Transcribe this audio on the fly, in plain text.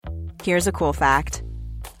Here's a cool fact.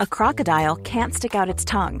 A crocodile can't stick out its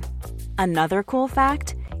tongue. Another cool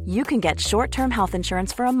fact, you can get short-term health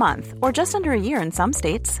insurance for a month or just under a year in some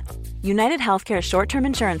states. United Healthcare short-term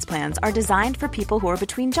insurance plans are designed for people who are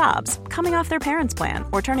between jobs, coming off their parents' plan,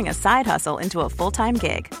 or turning a side hustle into a full-time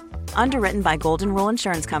gig. Underwritten by Golden Rule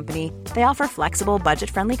Insurance Company, they offer flexible,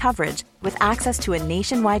 budget-friendly coverage with access to a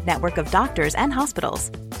nationwide network of doctors and hospitals.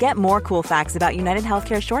 Get more cool facts about United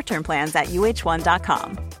Healthcare short-term plans at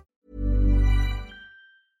uh1.com.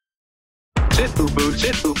 Sit, boo-boo,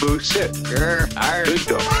 sit, boo-boo, sit. Good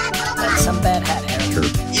dog. That's some bad hat, Harry.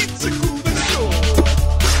 It's a cool show.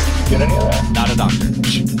 Get any of that? Not a doctor.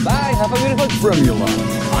 Bye, have a beautiful formula.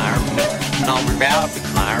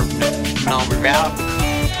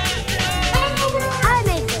 I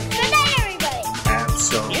made this. Good night, everybody.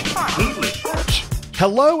 Absolutely.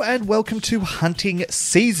 Hello and welcome to Hunting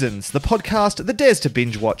Seasons, the podcast that dares to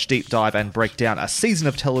binge watch, deep dive and break down a season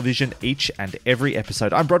of television each and every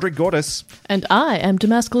episode. I'm Broderick Gordis. And I am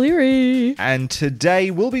Damask Leary. And today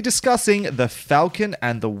we'll be discussing The Falcon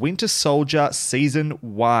and the Winter Soldier Season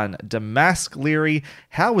 1. Damask Leary,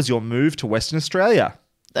 how was your move to Western Australia?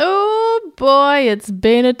 Oh boy, it's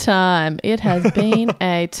been a time. It has been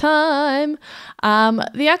a time.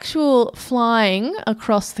 The actual flying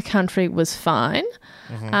across the country was fine.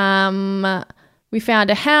 We found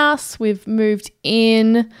a house, we've moved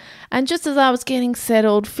in, and just as I was getting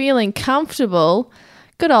settled, feeling comfortable,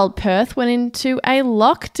 good old Perth went into a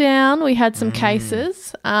lockdown. We had some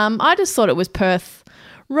cases. I just thought it was Perth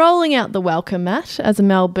rolling out the welcome mat as a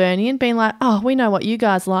Melburnian, being like, oh, we know what you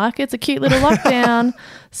guys like. It's a cute little lockdown.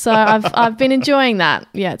 So I've been enjoying that.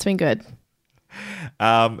 Yeah, it's been good.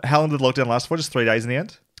 How long did the lockdown last for? Just 3 days in the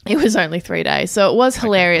end? It was only 3 days. So it was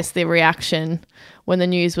hilarious, the reaction when the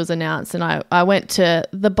news was announced. And I went to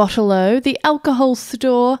the Bottle-O, the alcohol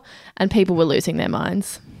store, and people were losing their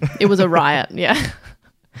minds. It was a riot, yeah.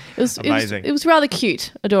 It was amazing. It was rather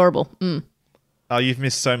cute, adorable. Oh, you've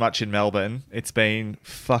missed so much in Melbourne. It's been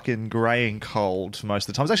fucking grey and cold for most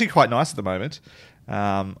of the time. It's actually quite nice at the moment.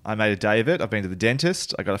 I made a day of it. I've been to the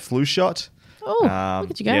dentist. I got a flu shot. Oh,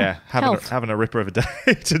 look at you go. Yeah, having a ripper of a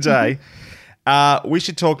day today. We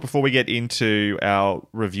should talk before we get into our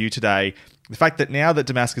review today. The fact that now that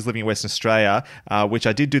Damask is living in Western Australia, which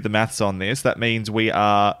I did do the maths on this, that means we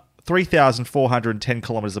are 3,410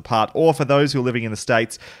 kilometres apart, or for those who are living in the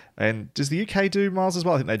States, and does the UK do miles as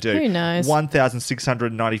well? I think they do. Who knows?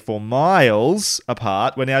 1,694 miles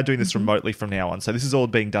apart. We're now doing this remotely from now on. So this is all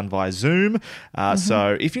being done via Zoom.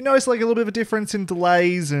 So if you notice like a little bit of a difference in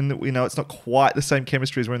delays and, you know, it's not quite the same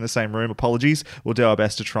chemistry as we're in the same room, apologies. We'll do our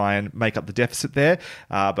best to try and make up the deficit there.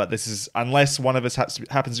 But this is, unless one of us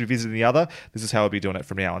happens to be visiting the other, this is how we'll be doing it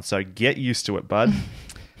from now on. So get used to it, bud.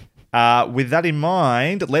 With that in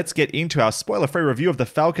mind, let's get into our spoiler-free review of The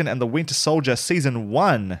Falcon and the Winter Soldier Season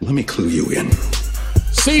 1. Let me clue you in.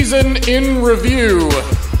 Season in review.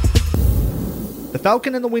 The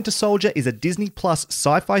Falcon and the Winter Soldier is a Disney Plus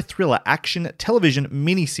sci-fi thriller action television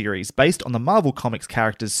miniseries based on the Marvel Comics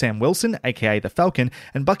characters Sam Wilson, aka the Falcon,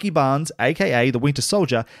 and Bucky Barnes, aka the Winter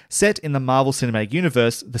Soldier, set in the Marvel Cinematic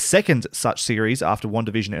Universe, the second such series after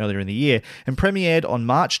WandaVision earlier in the year, and premiered on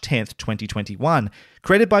March 10th, 2021.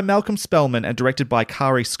 Created by Malcolm Spellman and directed by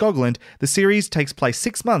Kari Skogland, the series takes place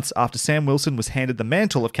 6 months after Sam Wilson was handed the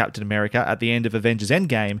mantle of Captain America at the end of Avengers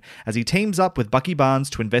Endgame, as he teams up with Bucky Barnes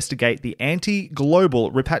to investigate the anti-global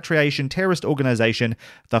repatriation terrorist organization,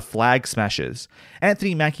 the Flag Smashers.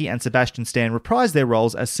 Anthony Mackie and Sebastian Stan reprise their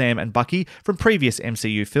roles as Sam and Bucky from previous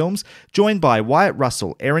MCU films, joined by Wyatt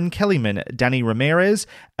Russell, Erin Kellyman, Danny Ramirez,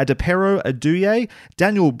 Adepero Aduye,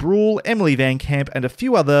 Daniel Bruhl, Emily Van Camp, and a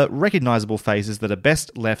few other recognizable faces that are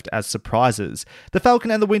best left as surprises. The Falcon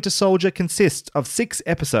and the Winter Soldier consists of 6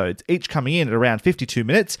 episodes, each coming in at around 52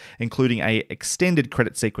 minutes, including an extended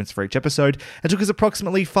credit sequence for each episode, and took us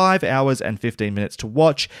approximately 5 hours and 15 minutes to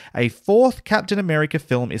watch. A 4th Captain America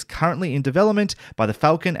film is currently in development by the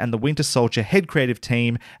Falcon and the Winter Soldier head creative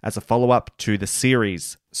team as a follow-up to the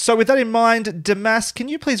series. So with that in mind, Damask, can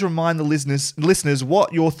you please remind the listeners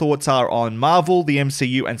what your thoughts are on Marvel, the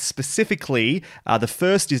MCU, and specifically the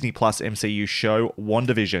first Disney Plus MCU show,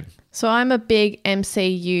 WandaVision? So I'm a big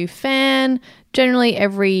MCU fan. Generally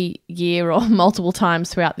every year or multiple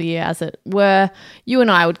times throughout the year, as it were, you and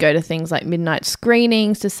I would go to things like midnight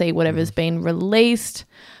screenings to see whatever's been released.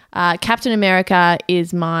 Captain America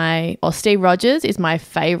Steve Rogers is my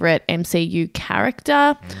favorite MCU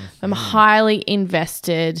character. I'm highly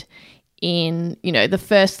invested in, the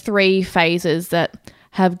first 3 phases that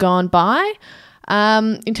have gone by.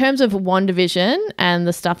 In terms of WandaVision and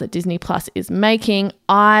the stuff that Disney Plus is making,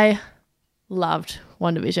 I loved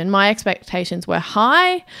WandaVision. My expectations were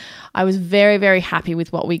high. I was very, very happy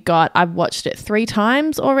with what we got. I've watched it 3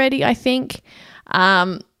 times already, I think.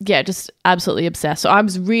 Just absolutely obsessed. So I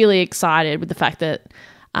was really excited with the fact that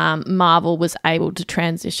Marvel was able to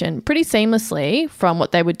transition pretty seamlessly from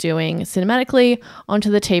what they were doing cinematically onto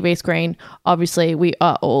the TV screen. Obviously, we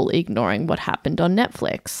are all ignoring what happened on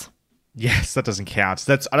Netflix. Yes, that doesn't count.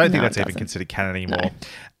 I don't think that's even considered canon anymore.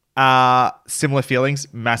 No. Similar feelings.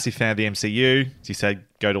 Massive fan of the MCU. As you said,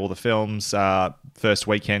 go to all the films. First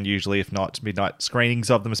weekend, usually, if not midnight screenings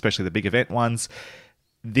of them, especially the big event ones.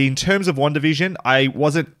 In terms of WandaVision, I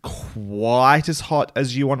wasn't quite as hot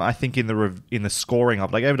as you on. I think in the scoring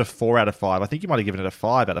of it, I gave it a 4 out of 5. I think you might have given it a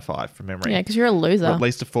 5 out of 5 from memory. Yeah, because you're a loser. Or at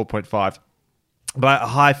least a 4.5. But a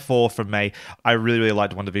high 4 from me. I really, really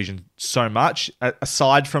liked WandaVision so much.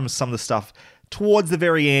 Aside from some of the stuff towards the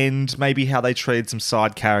very end, maybe how they treated some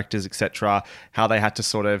side characters, etc., how they had to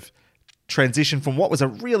sort of transition from what was a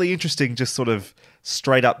really interesting, just sort of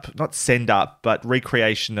straight up, not send up, but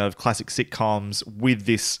recreation of classic sitcoms with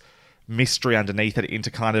this mystery underneath it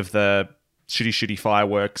into kind of the shooty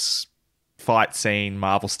fireworks fight scene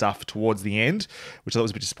Marvel stuff towards the end, which I thought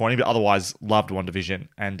was a bit disappointing, but otherwise loved WandaVision,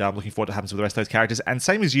 and I'm looking forward to what happens with the rest of those characters. And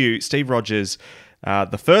same as you, Steve Rogers,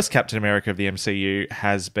 the first Captain America of the MCU,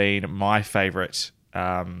 has been my favourite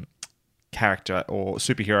character or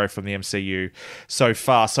superhero from the MCU so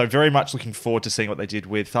far. So very much looking forward to seeing what they did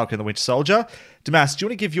with Falcon and the Winter Soldier. Damas, do you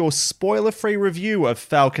want to give your spoiler-free review of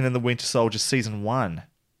Falcon and the Winter Soldier Season 1?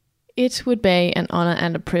 It would be an honour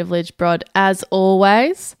and a privilege, Brod, as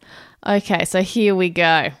always. Okay, so here we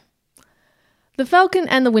go. The Falcon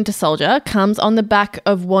and the Winter Soldier comes on the back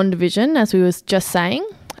of WandaVision, as we was just saying,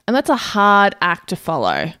 and that's a hard act to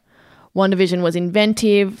follow. WandaVision was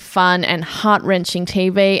inventive, fun, and heart-wrenching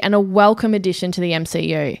TV and a welcome addition to the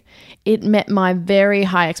MCU. It met my very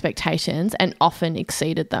high expectations and often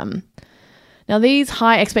exceeded them. Now, these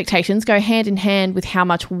high expectations go hand in hand with how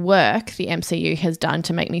much work the MCU has done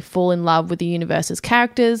to make me fall in love with the universe's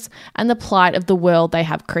characters and the plight of the world they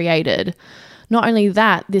have created. Not only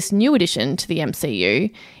that, this new addition to the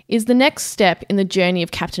MCU is the next step in the journey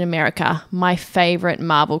of Captain America, my favourite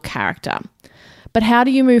Marvel character. But how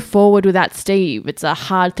do you move forward without Steve? It's a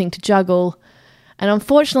hard thing to juggle. And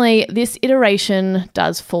unfortunately, this iteration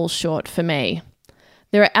does fall short for me.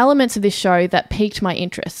 There are elements of this show that piqued my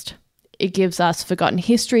interest. It gives us forgotten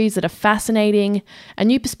histories that are fascinating and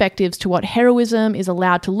new perspectives to what heroism is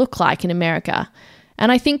allowed to look like in America.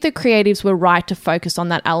 And I think the creatives were right to focus on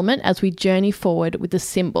that element as we journey forward with the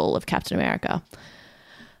symbol of Captain America.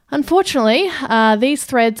 Unfortunately, these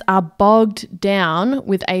threads are bogged down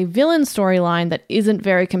with a villain storyline that isn't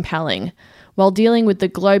very compelling. While dealing with the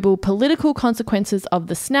global political consequences of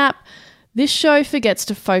the snap, this show forgets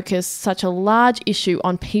to focus such a large issue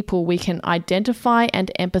on people we can identify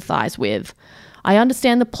and empathise with. I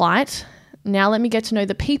understand the plight. Now let me get to know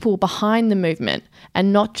the people behind the movement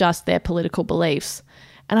and not just their political beliefs.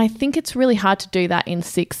 And I think it's really hard to do that in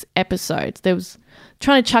 6 episodes. There was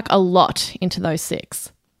trying to chuck a lot into those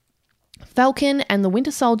 6. Falcon and the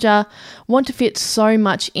Winter Soldier want to fit so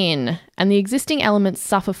much in, and the existing elements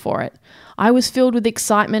suffer for it. I was filled with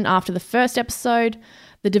excitement after the first episode.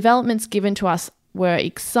 The developments given to us were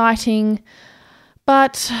exciting,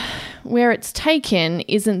 but where it's taken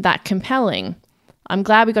isn't that compelling. I'm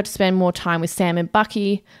glad we got to spend more time with Sam and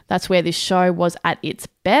Bucky. That's where this show was at its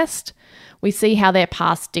best. We see how their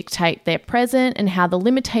pasts dictate their present and how the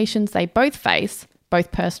limitations they both face,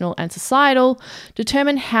 both personal and societal,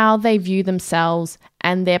 determine how they view themselves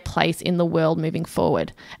and their place in the world moving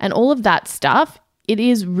forward. And all of that stuff, it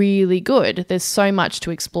is really good. There's so much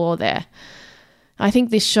to explore there. I think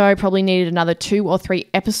this show probably needed another 2 or 3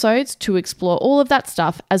 episodes to explore all of that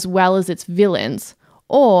stuff as well as its villains,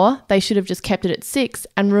 or they should have just kept it at 6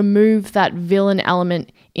 and removed that villain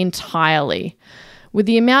element entirely. With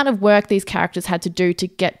the amount of work these characters had to do to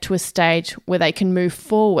get to a stage where they can move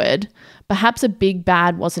forward, perhaps a big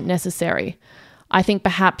bad wasn't necessary. I think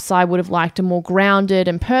perhaps I would have liked a more grounded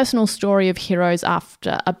and personal story of heroes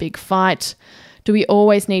after a big fight. Do we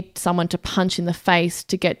always need someone to punch in the face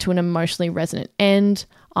to get to an emotionally resonant end?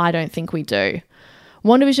 I don't think we do.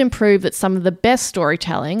 WandaVision proved that some of the best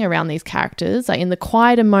storytelling around these characters are in the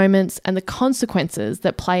quieter moments and the consequences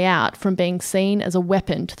that play out from being seen as a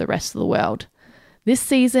weapon to the rest of the world. This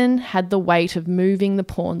season had the weight of moving the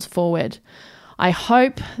pawns forward. I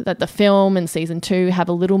hope that the film and season 2 have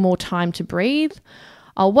a little more time to breathe.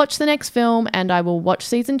 I'll watch the next film and I will watch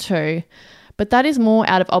season 2, but that is more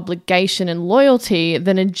out of obligation and loyalty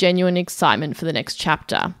than a genuine excitement for the next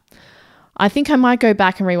chapter. I think I might go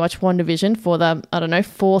back and rewatch WandaVision for the,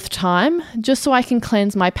 4th time, just so I can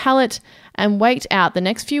cleanse my palate and wait out the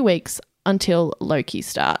next few weeks until Loki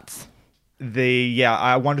starts.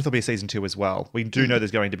 I wonder if there'll be a season 2 as well. We do know there's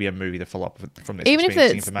going to be a movie to follow up from this. Even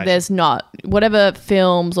if there's not, whatever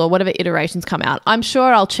films or whatever iterations come out, I'm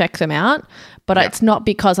sure I'll check them out. But it's not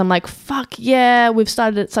because I'm like, fuck yeah, we've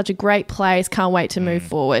started at such a great place, can't wait to move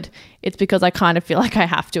forward. It's because I kind of feel like I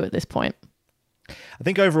have to at this point. I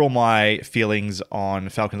think overall my feelings on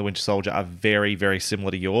Falcon and the Winter Soldier are very, very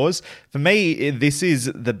similar to yours. For me, this is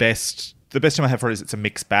the best term I have for it is it's a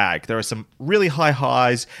mixed bag. There are some really high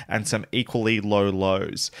highs and some equally low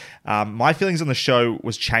lows. My feelings on the show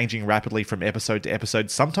was changing rapidly from episode to episode,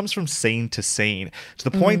 sometimes from scene to scene, to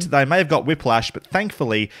the point that I may have got whiplash, but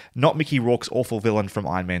thankfully not Mickey Rourke's awful villain from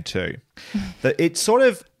Iron Man 2. It sort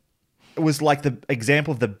of was like the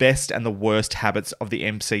example of the best and the worst habits of the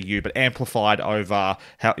MCU, but amplified over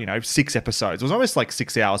 6 episodes. It was almost like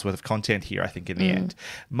 6 hours worth of content here, I think, in the end.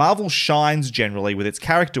 Marvel shines generally with its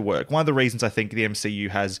character work. One of the reasons I think the MCU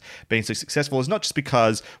has been so successful is not just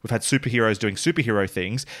because we've had superheroes doing superhero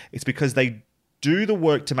things, it's because they do the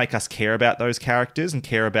work to make us care about those characters and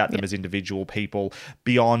care about them as individual people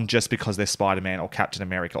beyond just because they're Spider-Man or Captain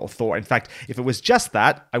America or Thor. In fact, if it was just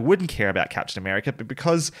that, I wouldn't care about Captain America, but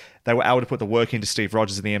because they were able to put the work into Steve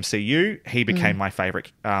Rogers in the MCU, he became my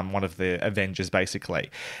favorite, one of the Avengers, basically.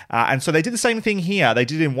 And so they did the same thing here. They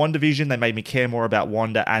did it in WandaVision. They made me care more about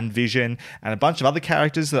Wanda and Vision and a bunch of other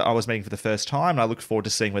characters that I was meeting for the first time. And I look forward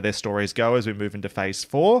to seeing where their stories go as we move into Phase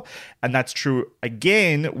 4. And that's true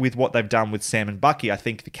again with what they've done with Sam and Bucky. I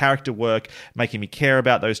think the character work, making me care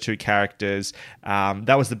about those two characters,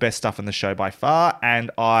 that was the best stuff in the show by far.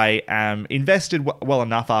 And I am invested well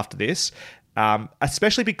enough after this,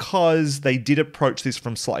 especially because they did approach this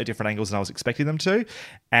from slightly different angles than I was expecting them to.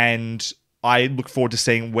 And I look forward to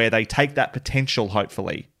seeing where they take that potential,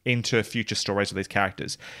 hopefully, into future stories with these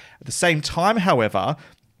characters. At the same time, however,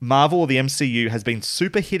 Marvel or the MCU has been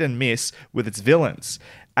super hit and miss with its villains.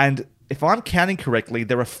 And if I'm counting correctly,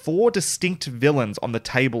 there are 4 distinct villains on the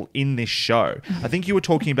table in this show. I think you were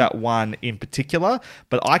talking about one in particular,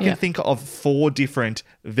 but I can think of 4 different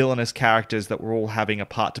villainous characters that were all having a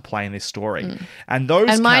part to play in this story. And those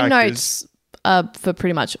and my characters... notes are for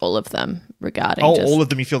pretty much all of them regarding all of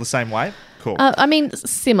them you feel the same way? Cool. I mean,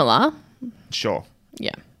 similar. Sure.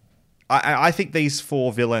 Yeah. I think these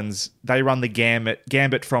 4 villains, they run the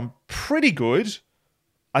gambit from pretty good.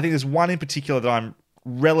 I think there's one in particular that I'm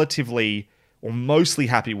relatively or mostly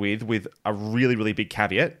happy with a really, really big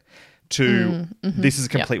caveat to this is a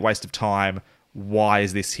complete waste of time. Why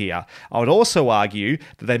is this here? I would also argue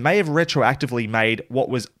that they may have retroactively made what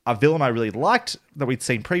was a villain I really liked that we'd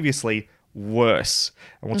seen previously worse.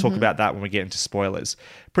 And we'll talk about that when we get into spoilers.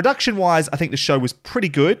 Production-wise, I think the show was pretty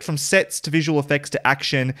good, from sets to visual effects to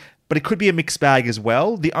action, but it could be a mixed bag as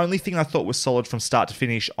well. The only thing I thought was solid from start to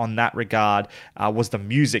finish on that regard was the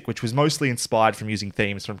music, which was mostly inspired from using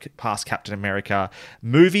themes from past Captain America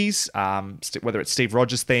movies, whether it's Steve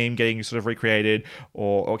Rogers' theme getting sort of recreated,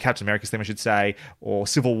 or Captain America's theme, I should say, or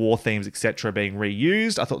Civil War themes, etc., being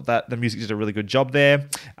reused. I thought that the music did a really good job there.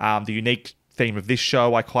 The unique theme of this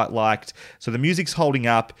show I quite liked. So the music's holding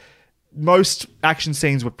up. Most action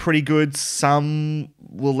scenes were pretty good. Some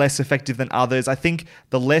were less effective than others. I think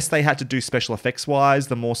the less they had to do special effects wise,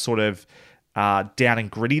 the more sort of down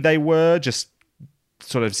and gritty they were. Just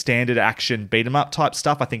sort of standard action beat 'em up type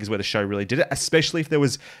stuff, I think, is where the show really did it, especially if there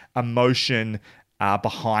was emotion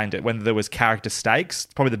behind it, when there was character stakes.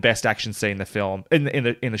 Probably the best action scene in the film, in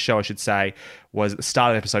the show, I should say, was at the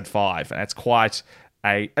start of episode 5, and it's quite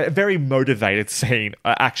a very motivated scene,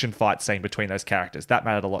 action fight scene between those characters. That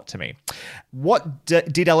mattered a lot to me. What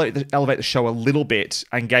did elevate the show a little bit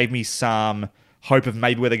and gave me some hope of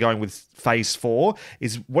maybe where they're going with Phase 4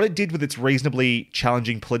 is what it did with its reasonably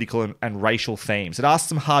challenging political and racial themes. It asked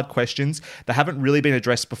some hard questions that haven't really been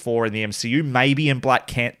addressed before in the MCU, maybe in Black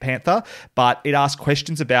Panther, but it asked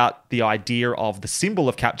questions about the idea of the symbol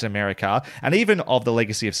of Captain America and even of the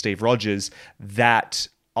legacy of Steve Rogers that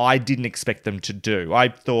I didn't expect them to do. I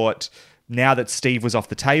thought now that Steve was off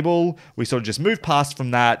the table, we sort of just moved past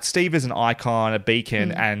from that. Steve is an icon, a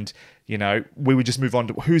beacon, and, we would just move on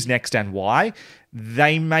to who's next and why.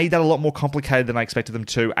 They made that a lot more complicated than I expected them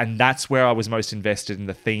to, and that's where I was most invested in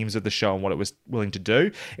the themes of the show and what it was willing to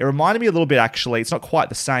do. It reminded me a little bit, actually, it's not quite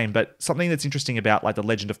the same, but something that's interesting about like The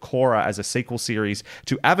Legend of Korra as a sequel series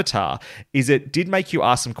to Avatar is it did make you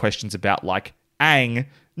ask some questions about like Aang,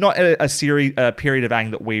 not a period of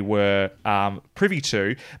Aang that we were privy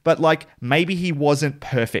to, but like maybe he wasn't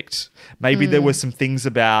perfect. Maybe there were some things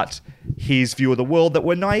about his view of the world that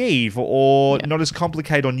were naive or not as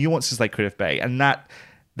complicated or nuanced as they could have been. And that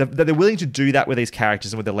they're willing to do that with these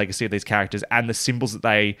characters and with the legacy of these characters and the symbols that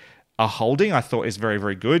they are holding, I thought is very,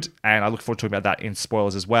 very good. And I look forward to talking about that in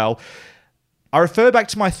spoilers as well. I refer back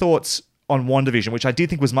to my thoughts on WandaVision, which I did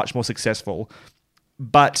think was much more successful.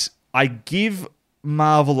 But I give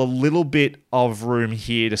Marvel a little bit of room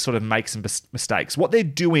here to sort of make some mistakes. What they're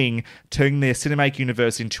doing, turning their cinematic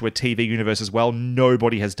universe into a TV universe as well,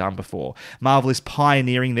 nobody has done before. Marvel is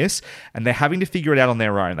pioneering this, and they're having to figure it out on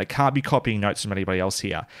their own. They can't be copying notes from anybody else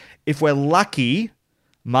here. If we're lucky,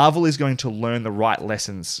 Marvel is going to learn the right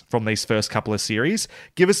lessons from these first couple of series,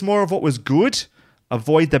 give us more of what was good,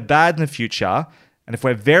 avoid the bad in the future, and if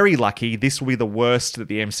we're very lucky, this will be the worst that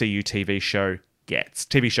the MCU TV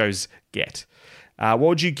shows get. What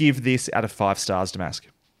would you give this out of 5 stars, Damask?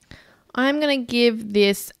 I'm going to give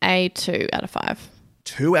this a 2 out of 5.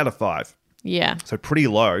 2 out of 5. Yeah. So pretty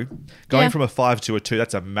low. Going from a 5 to a 2,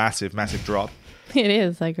 that's a massive, massive drop. It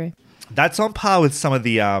is, I agree. That's on par with some of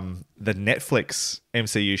the Netflix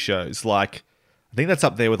MCU shows. Like, I think that's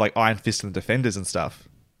up there with like Iron Fist and the Defenders and stuff.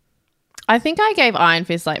 I think I gave Iron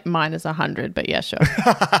Fist like minus 100, but yeah, sure.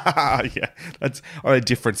 Yeah, that's on a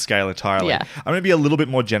different scale entirely. Yeah. I'm going to be a little bit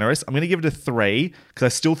more generous. I'm going to give it a 3 because I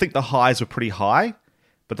still think the highs were pretty high,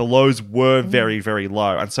 but the lows were very, very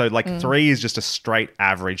low. And so like 3 is just a straight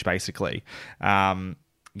average, basically.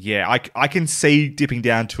 Yeah, I can see dipping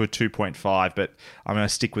down to a 2.5, but I'm going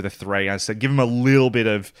to stick with a 3. I said give them a little bit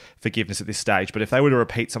of forgiveness at this stage. But if they were to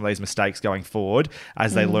repeat some of these mistakes going forward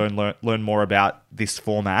as they learn more about this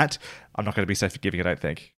format, I'm not going to be so forgiving, I don't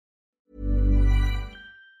think.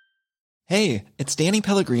 Hey, it's Danny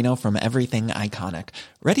Pellegrino from Everything Iconic.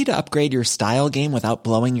 Ready to upgrade your style game without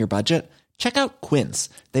blowing your budget? Check out Quince.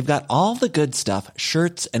 They've got all the good stuff,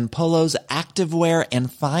 shirts and polos, activewear,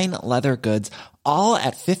 and fine leather goods, all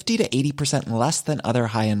at 50 to 80% less than other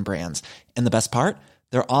high-end brands. And the best part?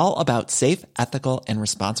 They're all about safe, ethical, and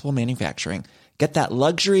responsible manufacturing. Get that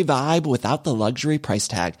luxury vibe without the luxury price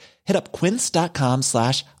tag. Hit up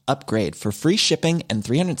quince.com/upgrade for free shipping and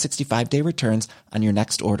 365-day returns on your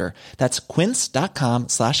next order. That's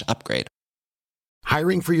quince.com/upgrade.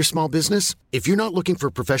 Hiring for your small business? If you're not looking for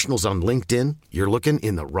professionals on LinkedIn, you're looking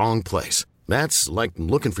in the wrong place. That's like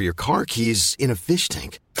looking for your car keys in a fish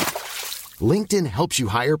tank. LinkedIn helps you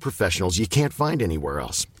hire professionals you can't find anywhere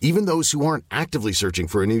else, even those who aren't actively searching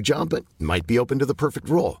for a new job but might be open to the perfect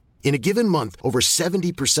role. In a given month, over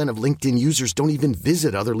 70% of LinkedIn users don't even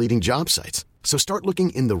visit other leading job sites. So start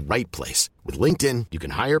looking in the right place. With LinkedIn, you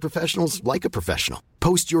can hire professionals like a professional.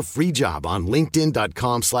 Post your free job on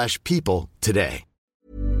linkedin.com/people today.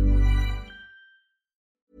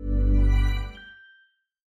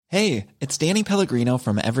 Hey, it's Danny Pellegrino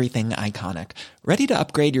from Everything Iconic. Ready to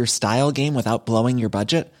upgrade your style game without blowing your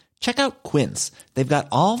budget? Check out Quince. They've got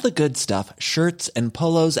all the good stuff, shirts and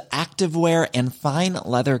polos, activewear, and fine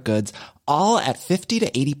leather goods, all at 50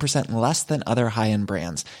 to 80% less than other high-end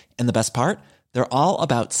brands. And the best part? They're all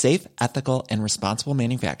about safe, ethical, and responsible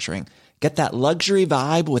manufacturing. Get that luxury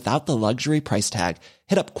vibe without the luxury price tag.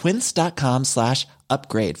 Hit up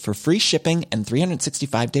quince.com/upgrade for free shipping and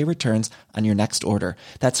 365-day returns on your next order.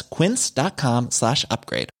 That's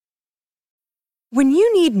quince.com/upgrade. When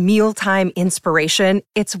you need mealtime inspiration,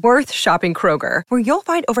 it's worth shopping Kroger, where you'll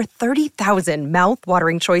find over 30,000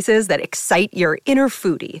 mouth-watering choices that excite your inner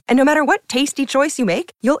foodie. And no matter what tasty choice you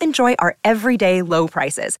make, you'll enjoy our everyday low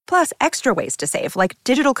prices, plus extra ways to save, like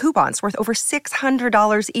digital coupons worth over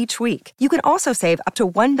 $600 each week. You can also save up to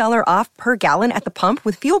 $1 off per gallon at the pump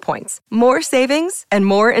with fuel points. More savings and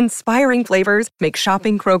more inspiring flavors make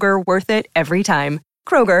shopping Kroger worth it every time.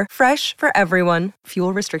 Kroger, fresh for everyone.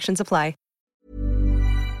 Fuel restrictions apply.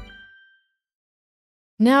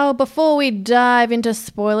 Now, before we dive into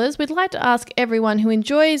spoilers, we'd like to ask everyone who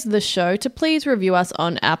enjoys the show to please review us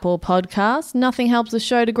on Apple Podcasts. Nothing helps the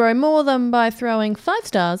show to grow more than by throwing 5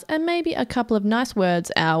 stars and maybe a couple of nice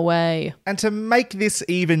words our way. And to make this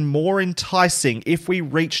even more enticing, if we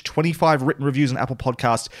reach 25 written reviews on Apple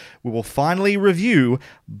Podcasts, we will finally review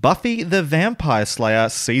Buffy the Vampire Slayer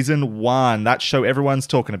Season 1. That show everyone's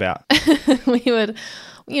talking about.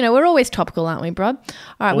 We're always topical, aren't we, Brod?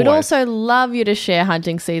 All right, we'd Always. also love you to share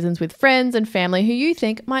Hunting Seasons with friends and family who you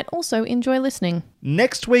think might also enjoy listening.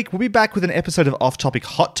 Next week, we'll be back with an episode of Off Topic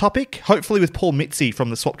Hot Topic, hopefully with Paul Mitzi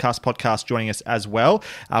from the Swapcast podcast joining us as well.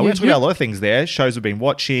 We're talking about a lot of things there, shows we've been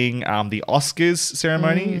watching, the Oscars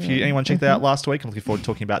ceremony, if anyone checked that out last week, I'm looking forward to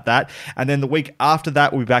talking about that. And then the week after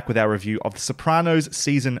that, we'll be back with our review of The Sopranos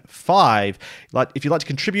Season 5. If you'd like to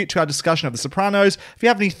contribute to our discussion of The Sopranos, if you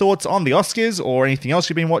have any thoughts on the Oscars or anything else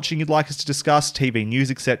you've been watching you'd like us to discuss, TV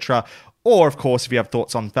news, etc., Or, of course, if you have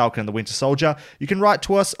thoughts on Falcon and the Winter Soldier, you can write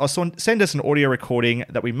to us or send us an audio recording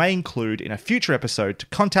that we may include in a future episode to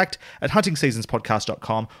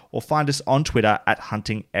contact@huntingseasonspodcast.com or find us on Twitter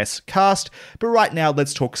 @huntingscast. But right now,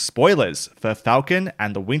 let's talk spoilers for Falcon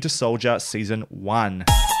and the Winter Soldier Season 1.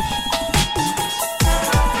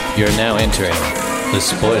 You're now entering the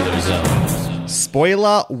spoiler zone.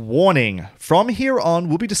 Spoiler warning. From here on,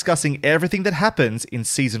 we'll be discussing everything that happens in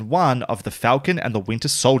Season 1 of The Falcon and the Winter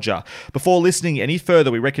Soldier. Before listening any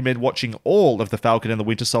further, we recommend watching all of The Falcon and the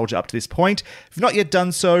Winter Soldier up to this point. If you've not yet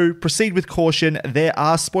done so, proceed with caution. There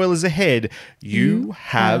are spoilers ahead. You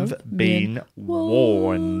have been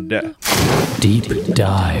warned. Deep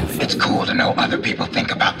dive. It's cool to know other people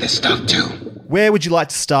think about this stuff too. Where would you like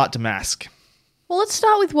to start, Damask? Well, let's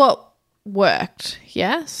start with what worked,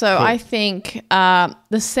 yeah? So Cool. I think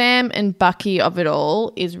the Sam and Bucky of it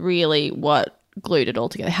all is really what glued it all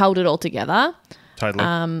together, held it all together.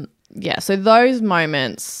 Totally. Yeah, so those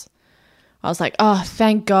moments, I was like, oh,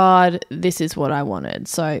 thank God this is what I wanted.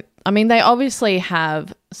 So, I mean, they obviously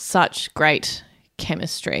have such great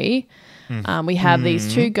chemistry. We have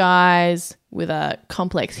these two guys with a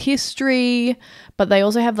complex history, but they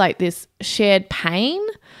also have like this shared pain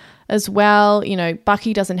as well. You know,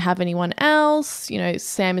 Bucky doesn't have anyone else. You know,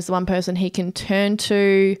 Sam is the one person he can turn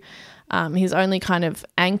to. His only kind of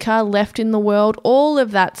anchor left in the world. All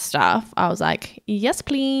of that stuff. I was like, yes,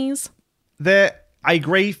 please. I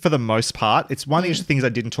agree for the most part. It's one of the things I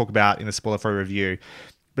didn't talk about in the spoiler-free review.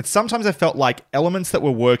 But sometimes I felt like elements that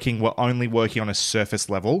were working were only working on a surface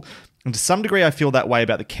level. And to some degree, I feel that way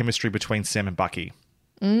about the chemistry between Sam and Bucky.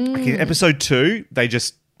 Like in episode 2, they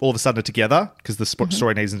just all of a sudden are together because the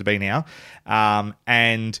story needs them to be now.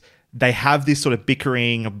 And they have this sort of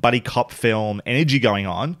bickering buddy cop film energy going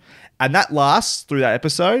on. And that lasts through that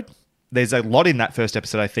episode. There's a lot in that first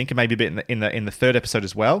episode, I think, and maybe a bit in the third episode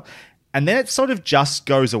as well. And then it sort of just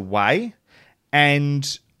goes away.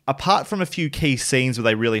 And apart from a few key scenes where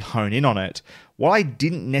they really hone in on it, what I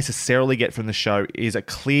didn't necessarily get from the show is a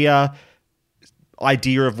clear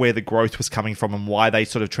idea of where the growth was coming from and why they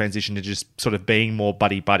sort of transitioned to just sort of being more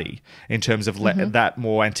buddy-buddy in terms of that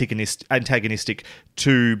more antagonistic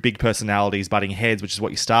two big personalities butting heads, which is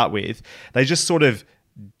what you start with. They just sort of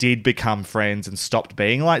did become friends and stopped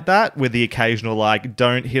being like that, with the occasional like,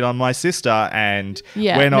 don't hit on my sister and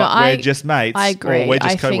we're just mates. I agree. Or we're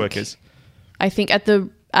just co-workers. I think at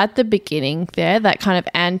the beginning there, that kind of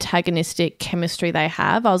antagonistic chemistry they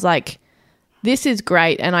have, I was like, this is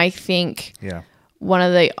great. And I think one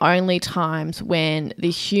of the only times when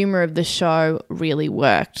the humor of the show really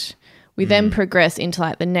worked. We then progress into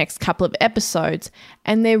like the next couple of episodes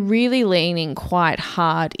and they're really leaning quite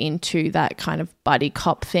hard into that kind of buddy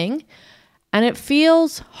cop thing. And it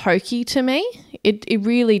feels hokey to me. It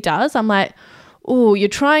really does. I'm like, oh, you're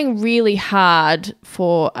trying really hard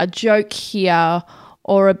for a joke here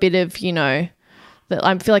or a bit of, you know, that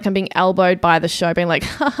I feel like I'm being elbowed by the show being like,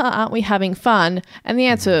 haha, aren't we having fun? And the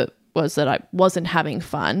answer was that I wasn't having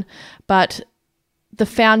fun. But the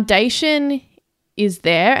foundation is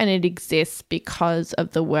there and it exists because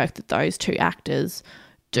of the work that those two actors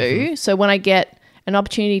do. So when I get an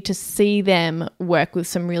opportunity to see them work with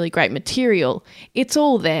some really great material, it's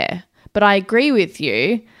all there. But I agree with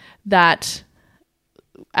you that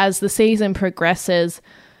as the season progresses,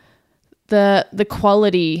 the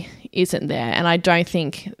quality isn't there, and I don't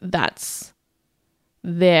think that's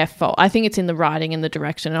their fault. I think it's in the writing and the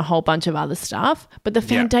direction and a whole bunch of other stuff, but the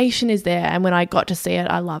foundation is there, and when I got to see it,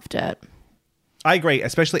 I loved it. I agree,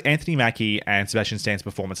 especially Anthony Mackie and Sebastian Stan's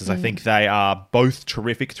performances. I think they are both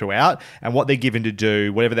terrific throughout, and what they're given to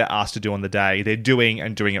do, whatever they're asked to do on the day, they're doing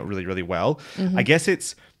it really, really well. I guess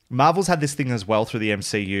it's Marvel's had this thing as well through the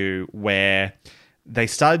MCU where they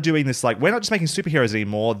started doing this, like, we're not just making superheroes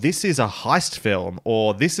anymore. This is a heist film,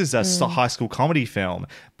 or this is a high school comedy film,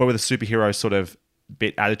 but with a superhero sort of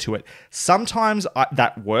bit added to it. Sometimes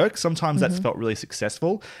that works. Sometimes that's felt really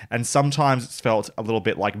successful. And sometimes it's felt a little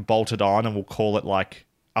bit like bolted on, and we'll call it like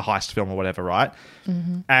a heist film or whatever, right?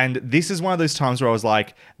 And this is one of those times where I was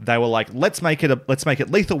like, they were like, let's make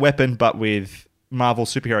it Lethal Weapon, but with Marvel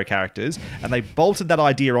superhero characters. And they bolted that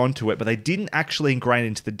idea onto it, but they didn't actually ingrain it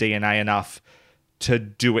into the DNA enough to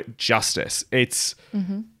do it justice. It's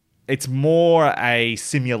more a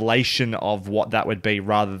simulation of what that would be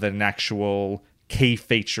rather than an actual key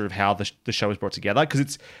feature of how the show is brought together.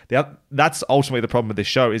 Because that's ultimately the problem with this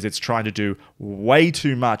show, is it's trying to do way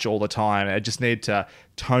too much all the time. It just needed to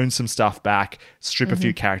tone some stuff back, strip a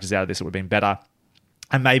few characters out of this. It would have been better,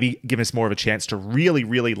 and maybe give us more of a chance to really,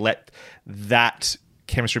 really let that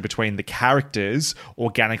chemistry between the characters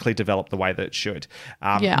organically developed the way that it should.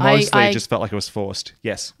 Yeah, mostly it just felt like it was forced.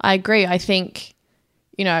 Yes. I agree. I think,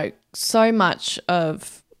 so much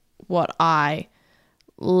of what I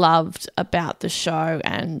loved about the show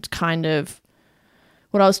and kind of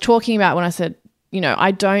what I was talking about when I said,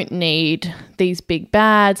 I don't need these big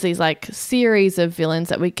bads, these like series of villains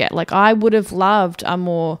that we get. Like I would have loved a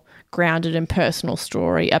more grounded and personal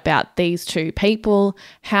story about these two people,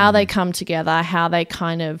 how they come together, how they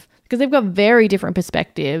kind of, because they've got very different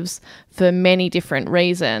perspectives for many different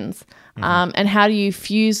reasons. And how do you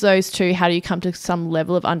fuse those two? How do you come to some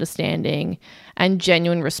level of understanding and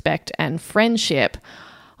genuine respect and friendship?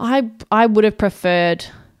 I would have preferred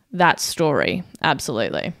that story.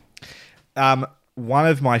 Absolutely. One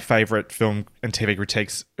of my favourite film and TV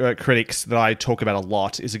critics that I talk about a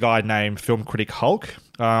lot is a guy named Film Critic Hulk.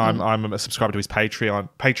 I'm a subscriber to his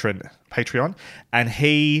Patreon, and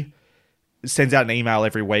he sends out an email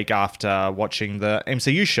every week after watching the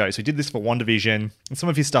MCU show. So he did this for WandaVision, and some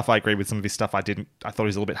of his stuff I agree with, some of his stuff I didn't. I thought he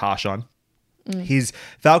was a little bit harsh on. His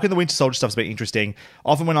Falcon and the Winter Soldier stuff's been interesting.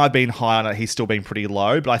 Often when I've been high on it, he's still been pretty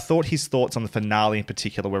low, but I thought his thoughts on the finale in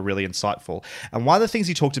particular were really insightful. And one of the things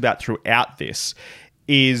he talked about throughout this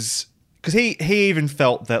is, because he even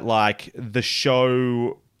felt that like the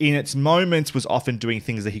show in its moments was often doing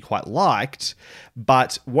things that he quite liked,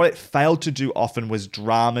 but what it failed to do often was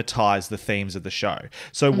dramatize the themes of the show.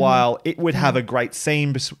 So while it would have a great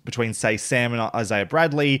scene between, say, Sam and Isaiah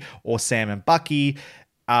Bradley or Sam and Bucky,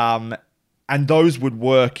 and those would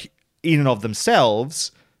work in and of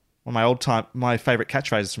themselves. Well, my favorite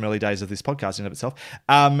catchphrases from early days of this podcast in and of itself.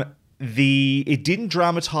 It didn't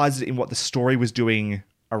dramatize it in what the story was doing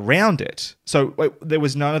around it. So there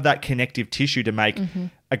was none of that connective tissue to make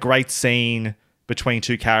a great scene between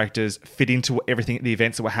two characters fit into everything, the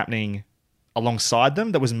events that were happening alongside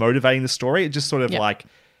them that was motivating the story. It just sort of like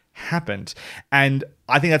happened. And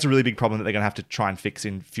I think that's a really big problem that they're going to have to try and fix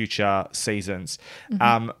in future seasons.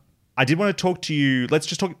 I did want to talk to you. Let's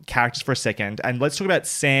just talk characters for a second, and let's talk about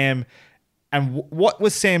Sam and what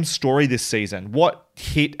was Sam's story this season? What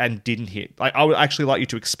hit and didn't hit? I would actually like you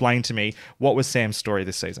to explain to me what was Sam's story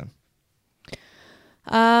this season.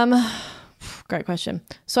 Great question.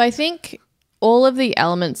 So I think all of the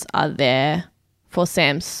elements are there for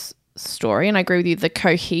Sam's story, and I agree with you. The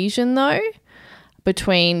cohesion, though,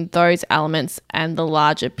 between those elements and the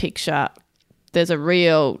larger picture, there's a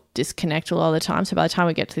real disconnect a lot of the time. So by the time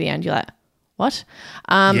we get to the end, you're like, what?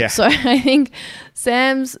 So I think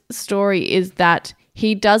Sam's story is that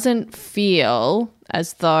he doesn't feel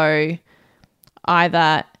as though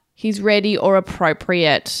either he's ready or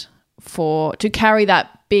appropriate to carry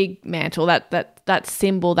that big mantle, that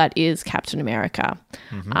symbol that is Captain America,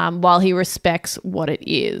 while he respects what it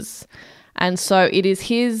is. And so it is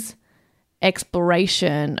his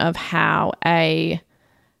exploration of how a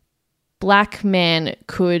Black man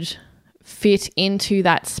could fit into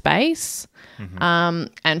that space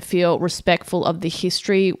and feel respectful of the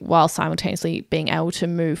history while simultaneously being able to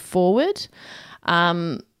move forward.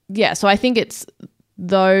 So I think it's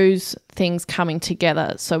those things coming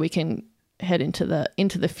together so we can head into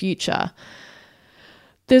the future.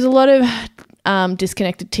 There's a lot of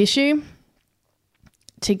disconnected tissue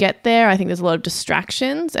to get there. I think there's a lot of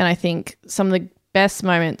distractions, and I think some of the best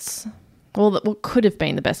moments, what could have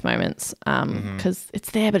been the best moments, because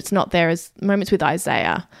it's there but it's not there, as moments with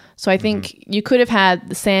Isaiah. So I think you could have had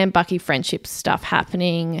the Sam Bucky friendship stuff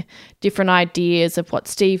happening, different ideas of what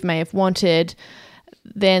Steve may have wanted.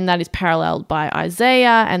 Then that is paralleled by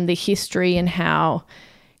Isaiah and the history and how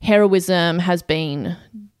heroism has been,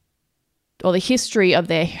 or the history of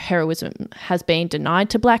their heroism has been denied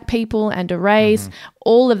to Black people and erased.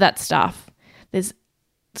 All of that stuff. There's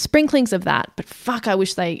sprinklings of that, but fuck, I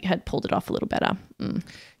wish they had pulled it off a little better.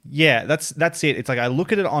 Yeah, that's it. It's like I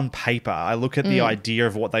look at it on paper. I look at the idea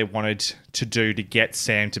of what they wanted to do to get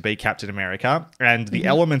Sam to be Captain America, and the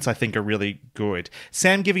elements I think are really good.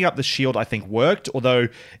 Sam giving up the shield I think worked, although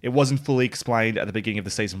it wasn't fully explained at the beginning of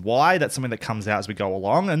the season why. That's something that comes out as we go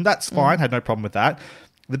along, and that's fine. Had no problem with that.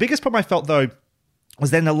 The biggest problem I felt, though,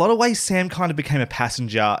 was then in a lot of ways Sam kind of became a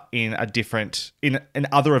passenger in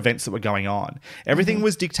other events that were going on. Everything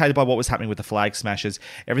was dictated by what was happening with the Flag Smashers.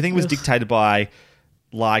 Everything was dictated by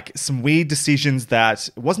like some weird decisions that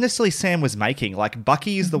it wasn't necessarily Sam was making. Like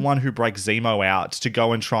Bucky is the one who breaks Zemo out to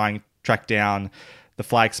go and try and track down the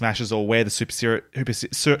Flag Smashers or where the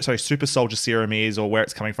super soldier serum is or where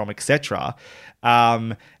it's coming from, etc.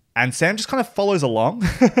 And Sam just kind of follows along.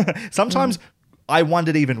 Sometimes I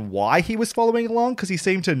wondered even why he was following along, because he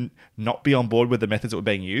seemed to not be on board with the methods that were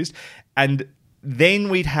being used. And then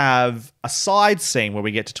we'd have a side scene where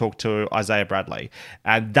we get to talk to Isaiah Bradley,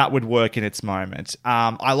 and that would work in its moment.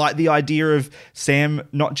 I like the idea of Sam,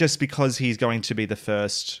 not just because he's going to be the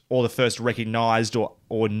first recognized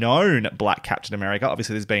or known Black Captain America.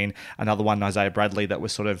 Obviously, there's been another one, Isaiah Bradley, that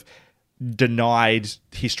was sort of denied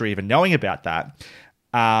history even knowing about that.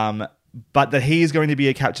 But that he is going to be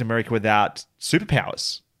a Captain America without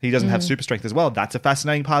superpowers. He doesn't have super strength as well. That's a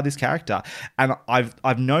fascinating part of this character. And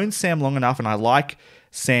I've known Sam long enough, and I like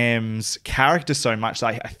Sam's character so much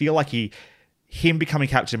that I feel like him becoming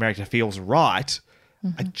Captain America feels right.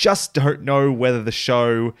 I just don't know whether the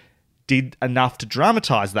show did enough to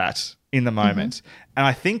dramatize that in the moment. And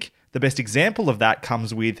I think the best example of that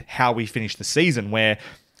comes with how we finish the season, where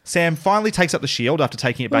Sam finally takes up the shield after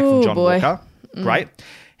taking it back from John Walker. Great.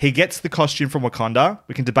 He gets the costume from Wakanda.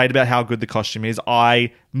 We can debate about how good the costume is.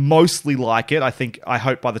 I mostly like it. I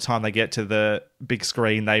hope by the time they get to the big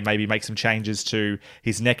screen, they maybe make some changes to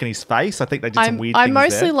his neck and his face. I think they did some weird things there. I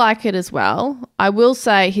mostly like it as well. I will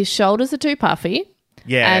say his shoulders are too puffy.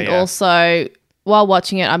 Yeah. And also, while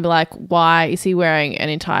watching it, I'm like, why is he wearing an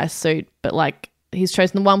entire suit? But like, he's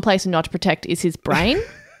chosen the one place not to protect is his brain.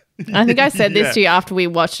 And I think I said this to you after we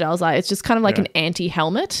watched it. I was like, it's just kind of like an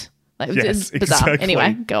anti-helmet. Like, yes, it's bizarre. exactly.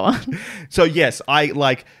 Anyway, go on. So yes, I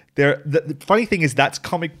like the funny thing is that's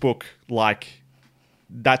comic book, like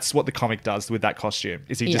that's what the comic does with that costume.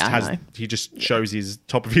 Is he just shows his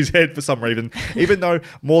top of his head for some reason, even though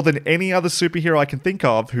more than any other superhero I can think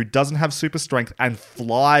of who doesn't have super strength and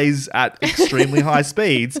flies at extremely high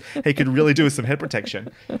speeds, he could really do with some head protection.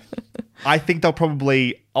 I think they'll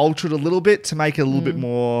probably alter it a little bit to make it a little bit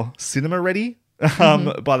more cinema ready.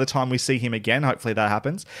 By the time we see him again, hopefully that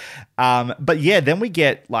happens. But yeah, then we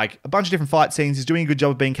get like a bunch of different fight scenes. He's doing a good job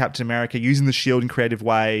of being Captain America, using the shield in creative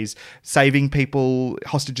ways, saving people,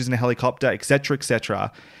 hostages in a helicopter, etc.,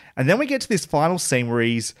 etc. And then we get to this final scene where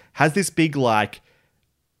has this big like,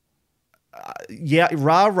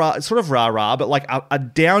 rah-rah, sort of rah-rah, but like a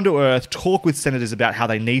down-to-earth talk with senators about how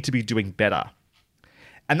they need to be doing better.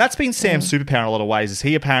 And that's been Sam's superpower in a lot of ways, is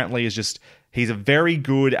he apparently is just, he's a very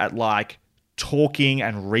good at like talking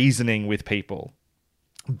and reasoning with people.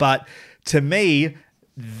 But to me,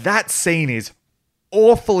 that scene is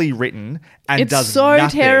awfully written and does so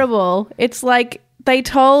nothing. Terrible. It's like they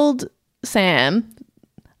told Sam,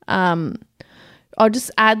 I'll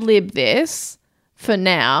just ad-lib this for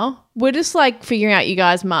now. We're just like figuring out you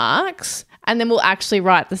guys' marks, and then we'll actually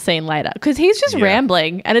write the scene later. Because he's just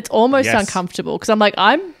rambling, and it's almost uncomfortable. Because I'm like,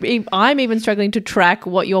 I'm even struggling to track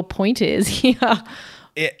what your point is here.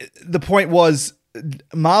 The point was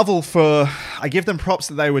Marvel, I give them props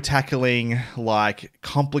that they were tackling like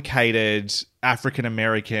complicated African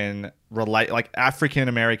Americans,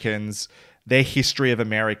 their history of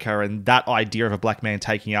America, and that idea of a black man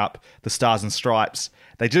taking up the Stars and Stripes.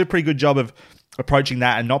 They did a pretty good job of approaching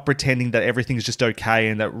that and not pretending that everything's just okay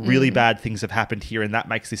and that really bad things have happened here, and that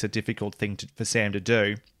makes this a difficult thing for Sam to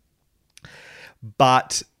do.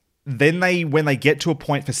 But then when they get to a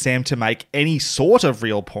point for Sam to make any sort of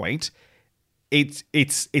real point, it's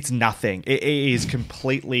nothing. It is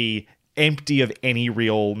completely empty of any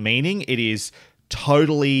real meaning. It is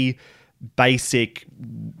totally basic,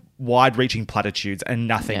 wide-reaching platitudes and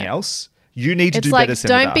nothing else. You need to do better,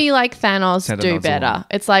 Senator. Don't be like Thanos, do better.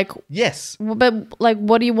 It's like, yes. But like,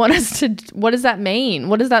 what do you want us to, what does that mean?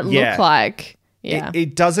 What does that look like? Yeah.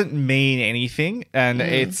 It doesn't mean anything, and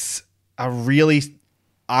it's a really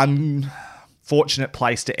unfortunate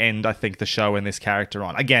place to end, I think, the show and this character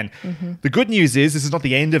on. Again, the good news is this is not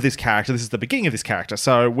the end of this character. This is the beginning of this character.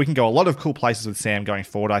 So we can go a lot of cool places with Sam going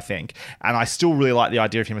forward, I think. And I still really like the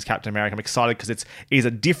idea of him as Captain America. I'm excited because it is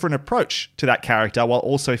a different approach to that character while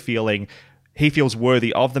also feeling he feels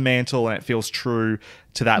worthy of the mantle and it feels true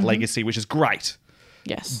to that legacy, which is great.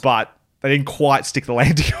 Yes. But they didn't quite stick the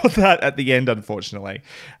landing on that at the end, unfortunately.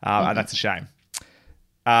 And that's a shame.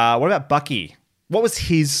 What about Bucky? What was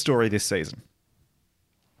his story this season?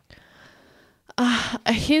 So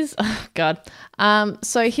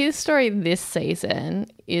his story this season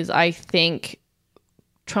is, I think,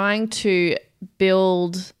 trying to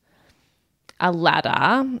build a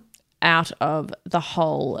ladder out of the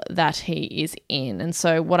hole that he is in. And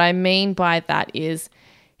so what I mean by that is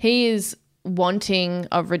he is wanting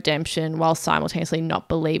of redemption while simultaneously not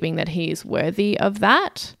believing that he is worthy of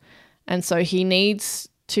that. And so he needs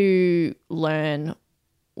to learn,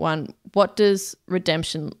 one, what does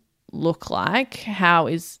redemption look like? How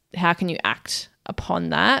can you act upon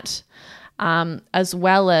that? As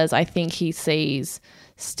well as I think he sees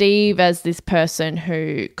Steve as this person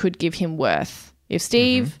who could give him worth. If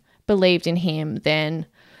Steve believed in him, then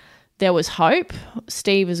there was hope.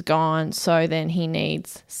 Steve is gone, so then he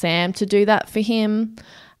needs Sam to do that for him.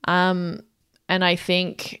 And I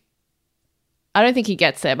don't think he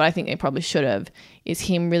gets there, but I think they probably should have, is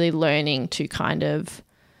him really learning to kind of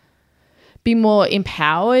be more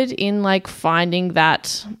empowered in like finding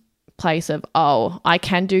that place of, oh, I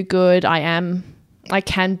can do good, I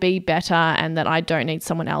can be better, and that I don't need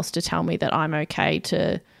someone else to tell me that I'm okay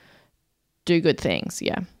to do good things.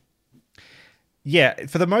 Yeah. Yeah,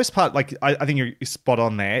 for the most part, like I think you're spot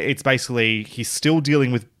on there. It's basically he's still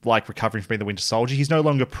dealing with like recovering from being the Winter Soldier. He's no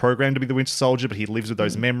longer programmed to be the Winter Soldier, but he lives with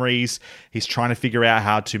those memories. He's trying to figure out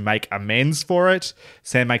how to make amends for it.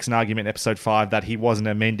 Sam makes an argument in episode 5 that he wasn't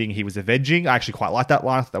amending, he was avenging. I actually quite like that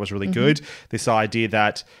line. That was really good. This idea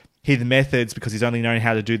that his methods, because he's only known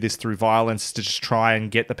how to do this through violence, to just try and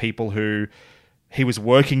get the people who he was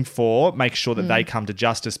working for, make sure that they come to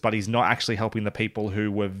justice, but he's not actually helping the people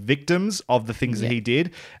who were victims of the things that he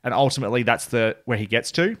did. And ultimately, that's where he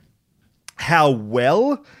gets to. How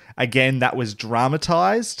well, again, that was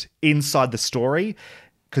dramatized inside the story,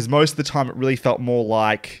 because most of the time it really felt more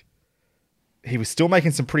like he was still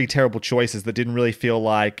making some pretty terrible choices that didn't really feel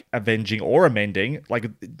like avenging or amending. Like,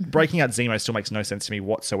 breaking out Zemo still makes no sense to me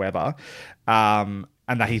whatsoever, and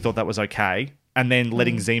that he thought that was okay. And then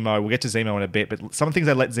letting Zemo, we'll get to Zemo in a bit, but some things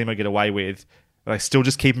they let Zemo get away with, they still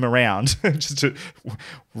just keep him around. Just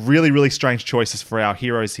really, really strange choices for our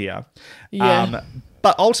heroes here. Yeah.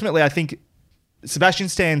 But ultimately, I think Sebastian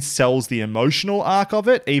Stan sells the emotional arc of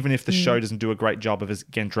it, even if the show doesn't do a great job of,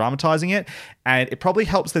 again, dramatizing it. And it probably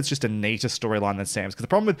helps that it's just a neater storyline than Sam's. Because the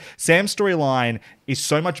problem with Sam's storyline is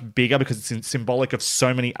so much bigger because it's symbolic of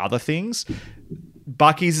so many other things.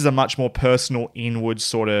 Bucky's is a much more personal, inward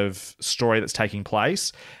sort of story that's taking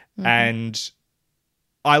place. And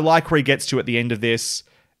I like where he gets to at the end of this.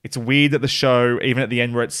 It's weird that the show, even at the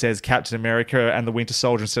end where it says Captain America and the Winter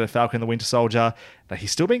Soldier instead of Falcon and the Winter Soldier, that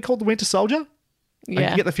he's still being called the Winter Soldier.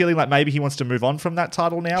 Yeah. I get the feeling like maybe he wants to move on from that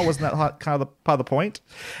title now. Wasn't that kind of part of the point?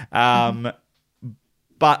 But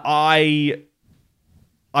I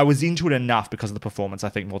was into it enough because of the performance, I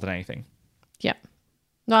think, more than anything. Yeah.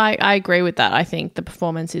 No, I agree with that. I think the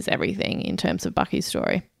performance is everything in terms of Bucky's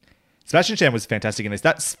story. Sebastian Stan was fantastic in this.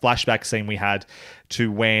 That flashback scene we had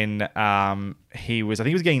to when he was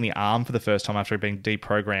getting the arm for the first time after being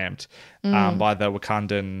deprogrammed by the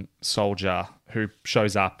Wakandan soldier who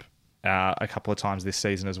shows up a couple of times this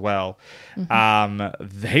season as well.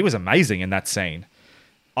 He was amazing in that scene.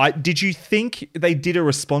 Did you think they did a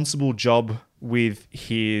responsible job with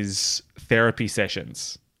his therapy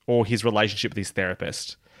sessions or his relationship with his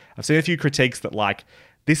therapist? I've seen a few critiques that like,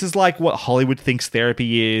 this is like what Hollywood thinks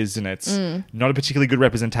therapy is, and it's not a particularly good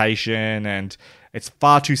representation, and it's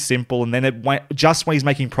far too simple. And then just when he's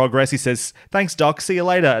making progress, he says, "Thanks, doc. See you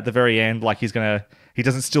later." At the very end, like he doesn't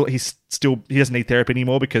need therapy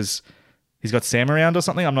anymore because he's got Sam around or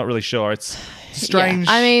something. I'm not really sure. It's strange.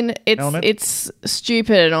 Yeah. I mean, it's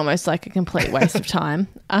stupid and almost like a complete waste of time.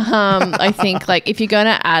 I think like if you're going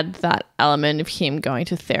to add that element of him going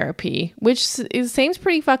to therapy, which seems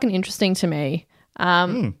pretty fucking interesting to me.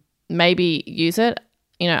 Maybe use it,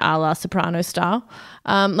 a la Soprano style.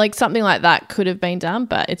 Like something like that could have been done,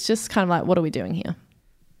 but it's just kind of like, what are we doing here?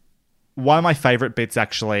 One of my favorite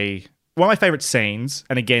scenes,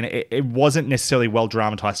 and again, it wasn't necessarily well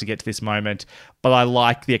dramatized to get to this moment, but I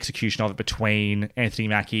like the execution of it between Anthony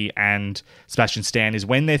Mackie and Sebastian Stan, is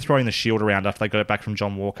when they're throwing the shield around after they got it back from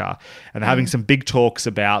John Walker, and they're having some big talks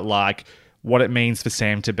about like what it means for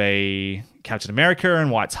Sam to be Captain America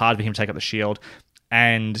and why it's hard for him to take up the shield.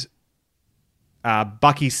 And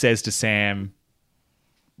Bucky says to Sam,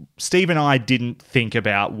 Steve and I didn't think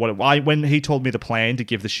about when he told me the plan to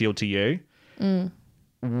give the shield to you,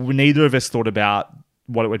 neither of us thought about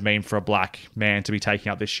what it would mean for a black man to be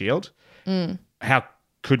taking up this shield. How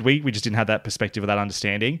could we? We just didn't have that perspective or that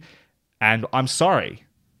understanding. And I'm sorry.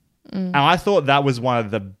 And I thought that was one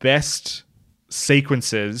of the best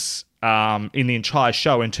sequences in the entire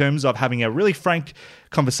show in terms of having a really frank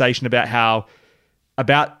conversation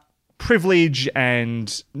about privilege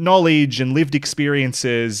and knowledge and lived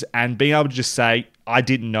experiences, and being able to just say, I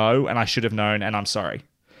didn't know and I should have known and I'm sorry.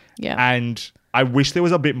 Yeah. And I wish there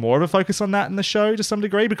was a bit more of a focus on that in the show to some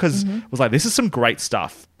degree, because it was like, this is some great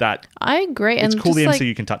stuff that I agree. It's and cool the just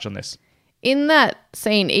MCU can touch on this. In that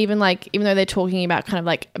scene, even though they're talking about kind of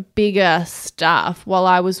like bigger stuff, while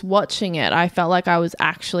I was watching it, I felt like I was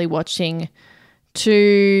actually watching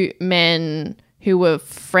two men who were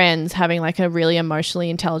friends having like a really emotionally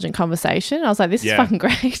intelligent conversation. I was like, this is fucking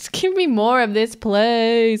great. Give me more of this,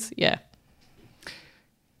 please. Yeah.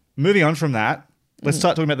 Moving on from that, let's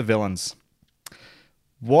start talking about the villains.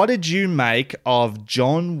 What did you make of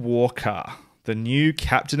John Walker, the new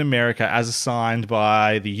Captain America, as assigned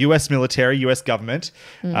by the US military, US government,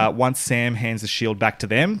 once Sam hands the shield back to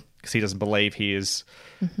them, because he doesn't believe he is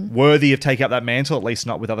worthy of taking up that mantle, at least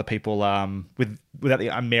not with other people, without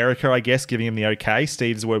the America, I guess, giving him the okay.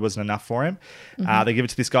 Steve's word wasn't enough for him. They give it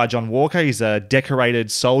to this guy, John Walker. He's a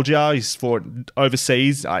decorated soldier. He's fought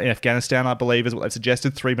overseas in Afghanistan, I believe, is what they've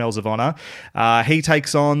suggested, 3 Medals of Honor. He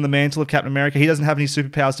takes on the mantle of Captain America. He doesn't have any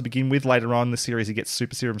superpowers to begin with. Later on in the series, he gets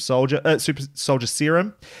super soldier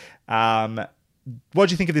serum. What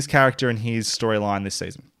do you think of this character and his storyline this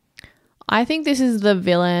season? I think this is the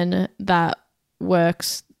villain that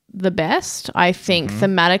works the best. I think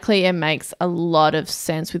thematically it makes a lot of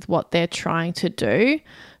sense with what they're trying to do.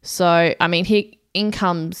 So, I mean, in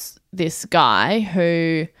comes this guy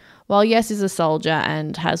who, well, yes, is a soldier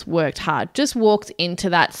and has worked hard, just walked into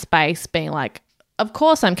that space being like, of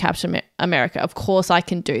course I'm Captain America. Of course I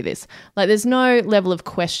can do this. Like, there's no level of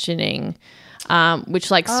questioning, which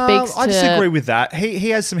like speaks to... I disagree with that. He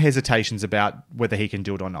has some hesitations about whether he can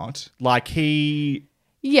do it or not. Like,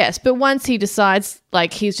 Yes, but once he decides,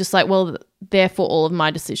 like, he's just like, well, therefore all of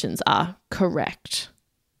my decisions are correct.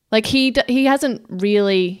 Like, he doesn't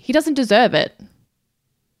deserve it.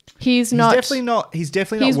 He's definitely not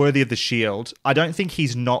worthy of the shield. I don't think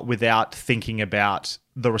he's not without thinking about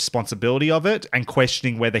the responsibility of it and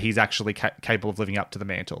questioning whether he's actually capable of living up to the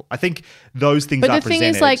mantle. I think those things are presented. But the thing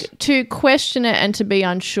is, like, to question it and to be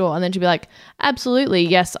unsure and then to be like, absolutely,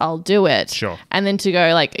 yes, I'll do it. Sure. And then to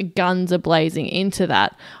go, like, guns are blazing into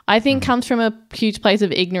that, I think comes from a huge place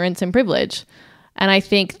of ignorance and privilege. And I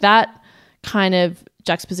think that kind of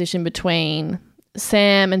juxtaposition between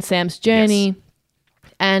Sam and Sam's journey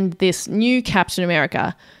and this new Captain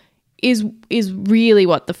America is really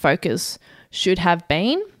what the focus should have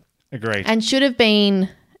been. Agreed. And should have been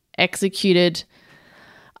executed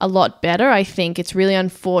a lot better. I think it's really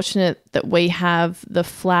unfortunate that we have the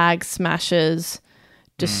flag smashers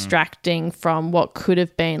distracting from what could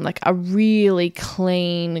have been like a really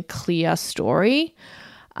clean, clear story.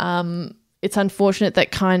 It's unfortunate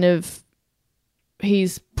that kind of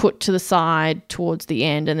he's put to the side towards the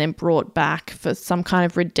end and then brought back for some kind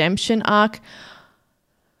of redemption arc.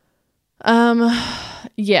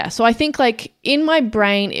 Yeah, so I think like in my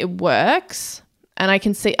brain it works, and I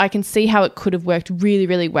can see how it could have worked really,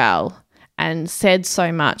 really well and said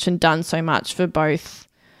so much and done so much for both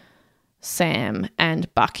Sam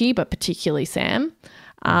and Bucky, but particularly Sam.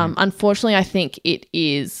 Unfortunately, I think it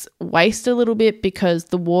is wasted a little bit because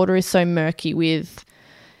the water is so murky with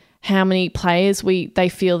how many players they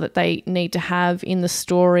feel that they need to have in the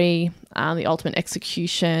story, the ultimate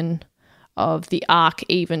execution of the arc,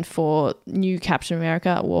 even for new Captain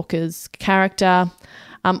America, Walker's character,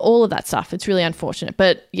 all of that stuff. It's really unfortunate.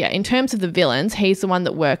 But yeah, in terms of the villains, he's the one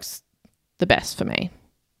that works the best for me.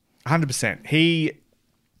 100%.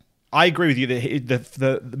 I agree with you that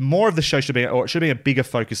the more of the show should be a bigger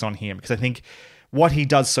focus on him, because I think what he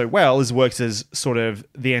does so well is works as sort of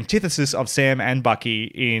the antithesis of Sam and Bucky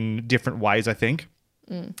in different ways, I think.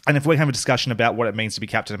 And if we're having a discussion about what it means to be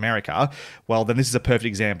Captain America, well, then this is a perfect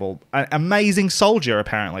example. An amazing soldier,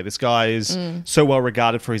 apparently. This guy is so well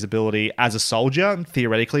regarded for his ability as a soldier.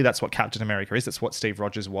 Theoretically, that's what Captain America is. That's what Steve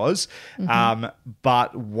Rogers was.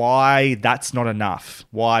 But why that's not enough?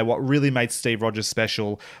 Why what really made Steve Rogers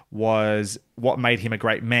special was what made him a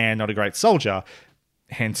great man, not a great soldier.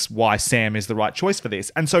 Hence why Sam is the right choice for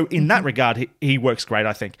this. And so in that regard, he works great,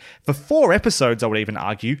 I think. For 4 episodes, I would even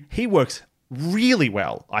argue, he works really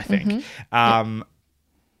well, I think.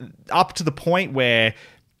 Up to the point where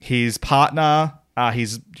his partner,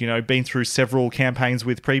 he's been through several campaigns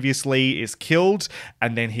with previously, is killed,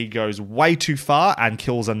 and then he goes way too far and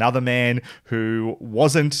kills another man who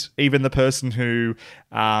wasn't even the person who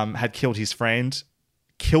had killed his friend,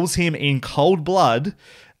 kills him in cold blood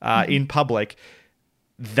in public.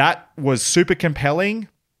 That was super compelling.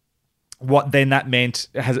 What then that meant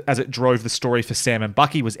as it drove the story for Sam and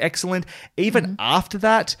Bucky was excellent. Even after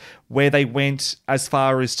that, where they went as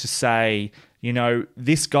far as to say,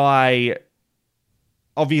 this guy,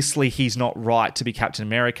 obviously he's not right to be Captain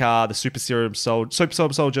America. The super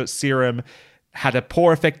soldier serum had a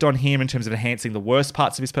poor effect on him in terms of enhancing the worst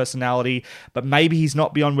parts of his personality, but maybe he's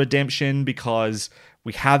not beyond redemption because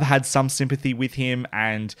we have had some sympathy with him,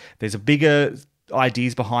 and there's a bigger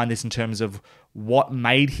ideas behind this in terms of what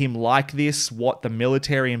made him like this, what the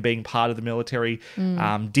military and being part of the military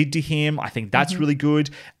did to him. I think that's really good.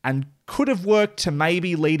 And could have worked to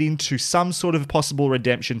maybe lead into some sort of possible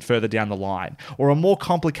redemption further down the line, or a more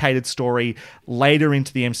complicated story later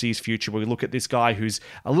into the MCU's future, where we look at this guy who's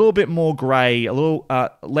a little bit more grey, a little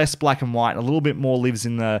less black and white, and a little bit more lives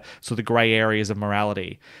in the sort of grey areas of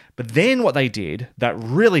morality. But then what they did that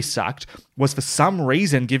really sucked was, for some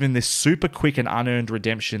reason, given this super quick and unearned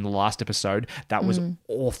redemption in the last episode, that was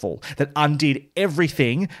awful. That undid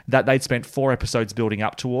everything that they'd spent 4 episodes building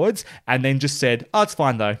up towards, and then just said, "Oh, it's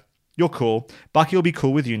fine though. You're cool. Bucky will be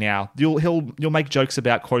cool with you now. You'll make jokes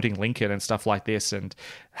about quoting Lincoln and stuff like this, and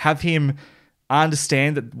have him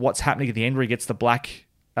understand that what's happening at the end, where he gets the black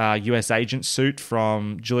US agent suit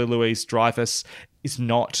from Julia Louis-Dreyfus, is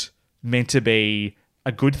not meant to be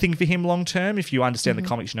a good thing for him long term. If you understand the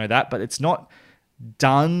comics, you know that, but it's not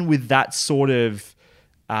done with that sort of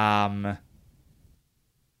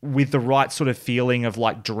with the right sort of feeling of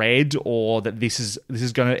like dread, or that this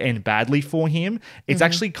is going to end badly for him. It's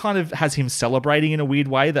actually kind of has him celebrating in a weird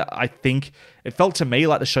way that I think it felt to me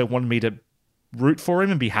like the show wanted me to root for him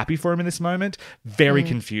and be happy for him in this moment. Very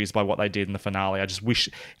confused by what they did in the finale.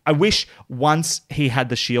 I wish once he had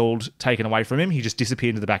the shield taken away from him, he just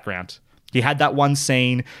disappeared into the background. He had that one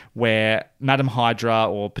scene where Madam Hydra,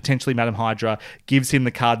 or potentially Madam Hydra, gives him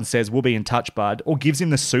the card and says, "We'll be in touch, bud," or gives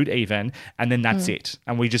him the suit even, and then that's it.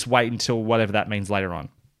 And we just wait until whatever that means later on.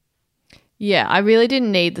 Yeah, I really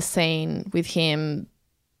didn't need the scene with him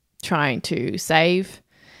trying to save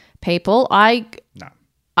people. I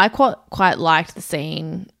quite liked the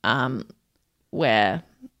scene where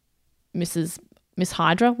Miss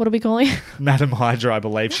Hydra, what are we calling her? Madam Hydra, I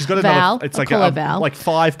believe. She's got Val. It's like Val. like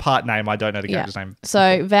 5-part name. I don't know the character's name.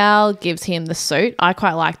 So Val gives him the suit. I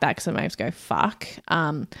quite like that because it makes me go, fuck.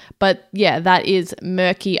 But yeah, that is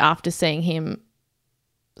murky after seeing him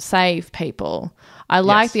save people. I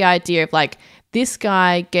like the idea of like this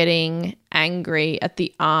guy getting angry at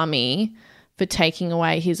the army for taking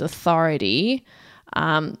away his authority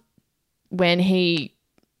when he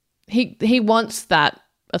wants that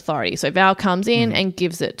authority. So Val comes in and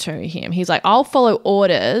gives it to him. He's like, "I'll follow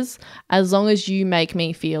orders as long as you make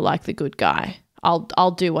me feel like the good guy.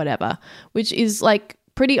 I'll do whatever," which is like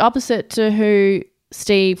pretty opposite to who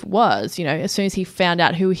Steve was. You know, as soon as he found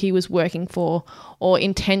out who he was working for, or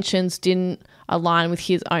intentions didn't align with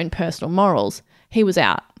his own personal morals, he was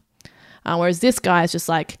out. Whereas this guy is just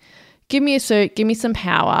like, give me a suit, give me some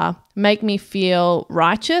power, make me feel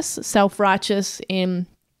righteous, self-righteous in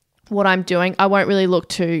what I'm doing. I won't really look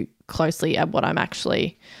too closely at what I'm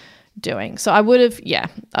actually doing. So I would have,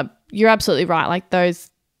 you're absolutely right. Like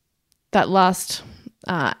that last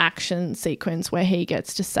action sequence where he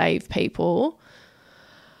gets to save people,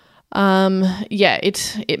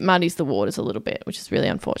 it muddies the waters a little bit, which is really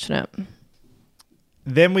unfortunate.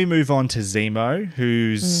 Then we move on to Zemo,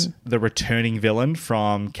 who's the returning villain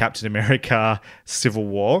from Captain America Civil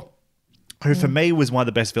War, who for me was one of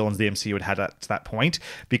the best villains the MCU had at that point,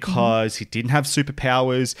 because he didn't have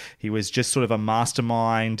superpowers. He was just sort of a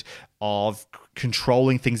mastermind of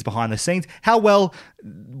controlling things behind the scenes. How well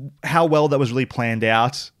that was really planned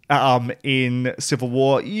out in Civil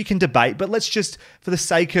War, you can debate, but let's just, for the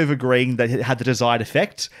sake of agreeing that it had the desired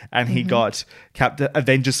effect, and he got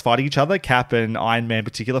Avengers fighting each other, Cap and Iron Man in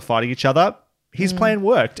particular fighting each other, his plan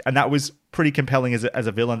worked, and that was pretty compelling as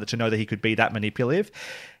a villain, to know that he could be that manipulative.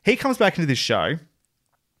 He comes back into this show,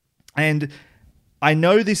 and I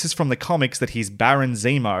know this is from the comics that he's Baron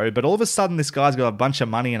Zemo, but all of a sudden this guy's got a bunch of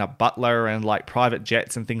money and a butler and like private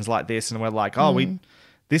jets and things like this, and we're like,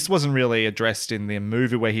 this wasn't really addressed in the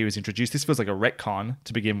movie where he was introduced. This feels like a retcon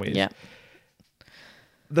to begin with. Yeah.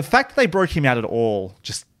 The fact that they broke him out at all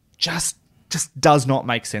just does not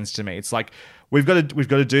make sense to me. It's like, we've got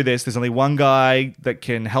to do this. There's only one guy that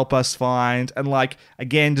can help us find, and like,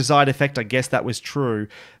 again, desired effect, I guess that was true.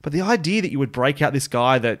 But the idea that you would break out this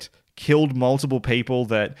guy that killed multiple people,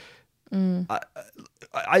 that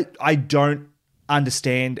I don't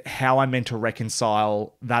understand how I'm meant to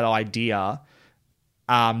reconcile that idea,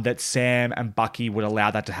 that Sam and Bucky would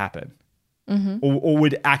allow that to happen, or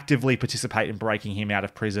would actively participate in breaking him out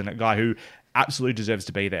of prison, a guy who absolutely deserves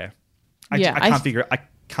to be there. I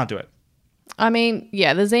can't do it. I mean,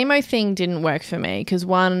 yeah, the Zemo thing didn't work for me because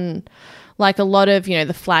one, like a lot of,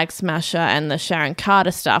 the Flag Smasher and the Sharon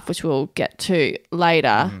Carter stuff, which we'll get to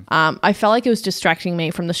later, I felt like it was distracting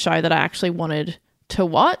me from the show that I actually wanted to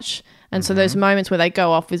watch. And so those moments where they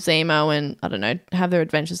go off with Zemo and, I don't know, have their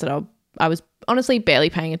adventures that I was honestly barely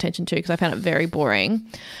paying attention to because I found it very boring.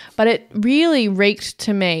 But it really reeked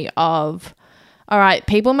to me of, all right,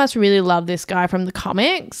 people must really love this guy from the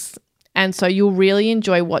comics, And so you'll really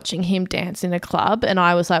enjoy watching him dance in a club. And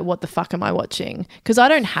I was like, what the fuck am I watching? Because I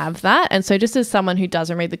don't have that. And so just as someone who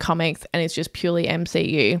doesn't read the comics and is just purely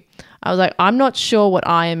MCU, I was like, I'm not sure what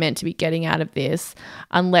I am meant to be getting out of this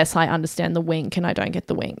unless I understand the wink and I don't get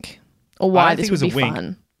the wink. Or why this would be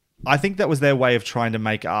fun. I think that was their way of trying to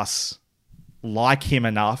make us like him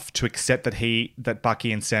enough to accept that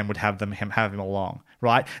Bucky and Sam would have him along,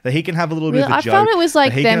 right? That he can have a little bit of a joke. I felt it was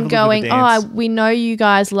like them going, we know you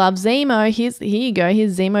guys love Zemo. Here you go.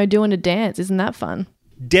 Here's Zemo doing a dance. Isn't that fun?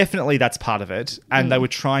 Definitely that's part of it. And they were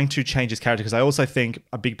trying to change his character because I also think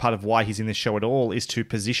a big part of why he's in this show at all is to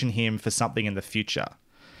position him for something in the future.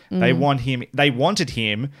 They wanted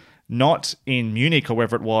him not in Munich or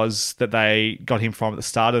wherever it was that they got him from at the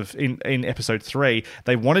start of in episode 3.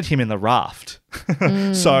 They wanted him in the raft.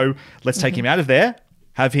 So let's take him out of there,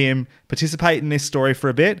 have him participate in this story for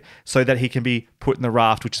a bit so that he can be put in the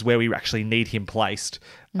raft, which is where we actually need him placed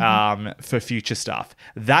for future stuff.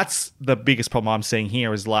 That's the biggest problem I'm seeing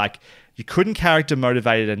here is like you couldn't character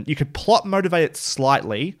motivate it and you could plot motivate it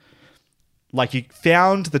slightly. Like you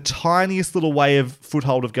found the tiniest little way of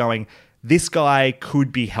foothold of going, this guy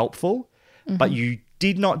could be helpful, but you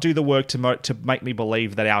did not do the work to make me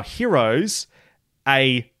believe that our heroes,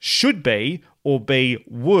 A, should be, or B,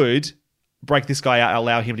 would break this guy out,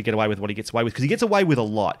 allow him to get away with what he gets away with. Because he gets away with a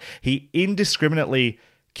lot. He indiscriminately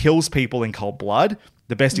kills people in cold blood.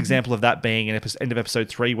 The best example of that being in end of episode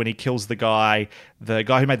 3 when he kills the guy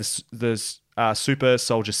who made the super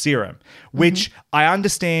soldier serum, which I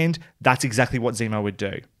understand that's exactly what Zemo would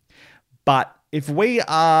do. But if we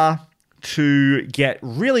are to get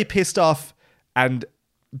really pissed off and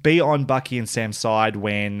be on Bucky and Sam's side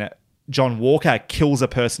when John Walker kills a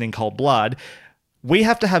person in cold blood, we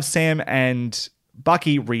have to have Sam and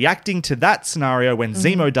Bucky reacting to that scenario when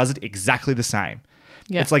Zemo does it exactly the same.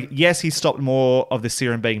 Yeah. It's like, yes, he stopped more of the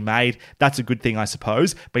serum being made. That's a good thing, I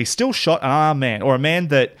suppose. But he still shot an unarmed man, or a man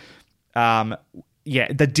that,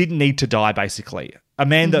 that didn't need to die, basically. A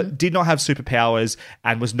man that did not have superpowers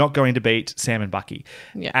and was not going to beat Sam and Bucky.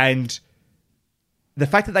 Yeah. And the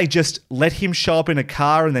fact that they just let him show up in a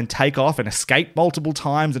car and then take off and escape multiple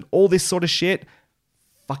times and all this sort of shit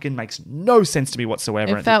fucking makes no sense to me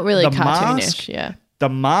whatsoever. It felt really cartoonish, yeah. The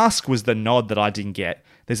mask was the nod that I didn't get.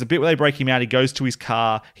 There's a bit where they break him out. He goes to his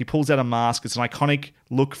car. He pulls out a mask. It's an iconic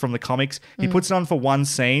look from the comics. He puts it on for one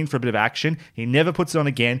scene for a bit of action. He never puts it on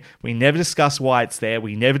again. We never discuss why it's there.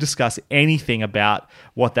 We never discuss anything about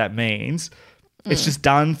what that means. It's just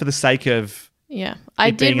done for the sake of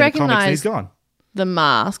I did recognize the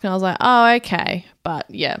mask, and I was like, oh, okay. But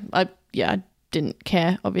I didn't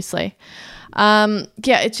care, obviously.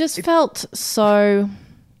 It just felt so...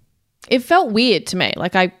 It felt weird to me.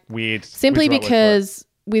 Weird. Simply because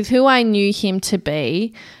with who I knew him to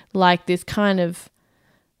be, like this kind of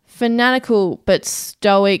fanatical but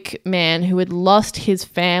stoic man who had lost his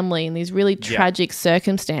family in these really tragic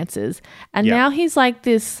circumstances. And now he's like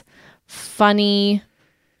this funny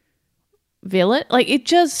villain. Like it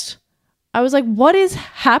just... I was like, what is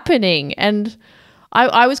happening? And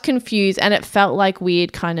I was confused, and it felt like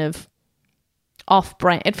weird kind of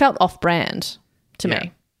off-brand. It felt off-brand to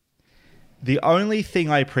me. The only thing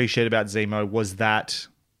I appreciate about Zemo was that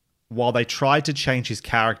while they tried to change his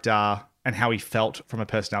character and how he felt from a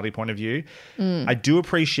personality point of view, I do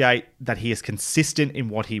appreciate that he is consistent in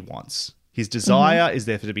what he wants. His desire is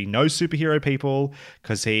there to be no superhero people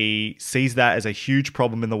because he sees that as a huge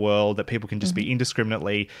problem in the world, that people can just be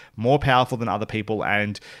indiscriminately more powerful than other people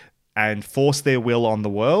and force their will on the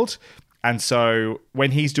world. And so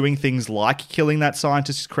when he's doing things like killing that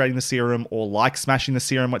scientist who's creating the serum, or like smashing the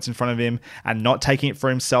serum what's in front of him and not taking it for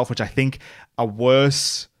himself, which I think a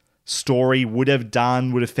worse story would have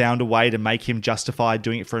found a way to make him justify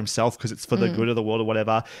doing it for himself because it's for the good of the world or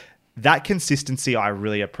whatever. That consistency I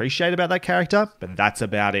really appreciate about that character, but that's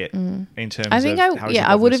about it in terms of how he's involved in the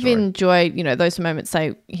I would have story. enjoyed, those moments,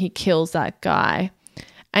 say he kills that guy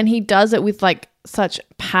and he does it with like such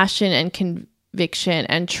passion and conviction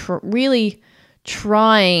and really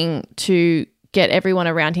trying to get everyone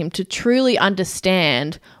around him to truly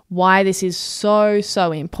understand why this is so,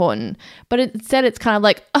 so important. But instead it's kind of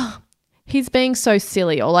like, oh, he's being so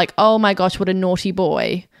silly, or like, oh my gosh, what a naughty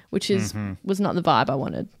boy, which was not the vibe I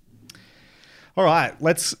wanted. All right,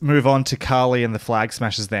 let's move on to Carly and the Flag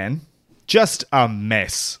Smashers then. Just a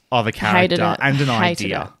mess of a character and an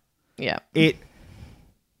idea. Yeah.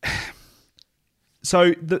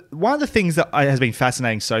 So one of the things that has been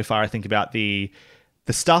fascinating so far, I think, about the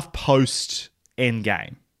stuff post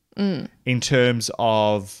Endgame in terms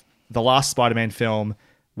of the last Spider-Man film,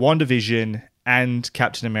 WandaVision, and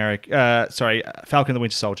Falcon and the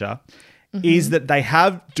Winter Soldier, is that they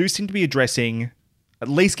do seem to be addressing, at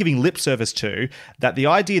least giving lip service to, that the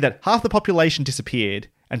idea that half the population disappeared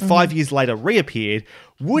and 5 years later reappeared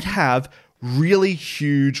would have really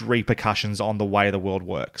huge repercussions on the way the world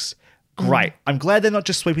works. Great. I'm glad they're not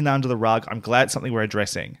just sweeping that under the rug. I'm glad it's something we're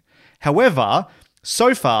addressing. However,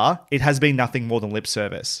 so far, it has been nothing more than lip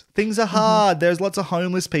service. Things are hard. There's lots of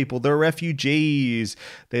homeless people. There are refugees.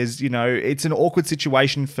 There's, it's an awkward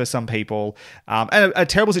situation for some people, and a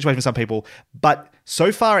terrible situation for some people. But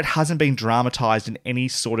so far, it hasn't been dramatized in any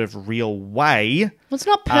sort of real way. Well, it's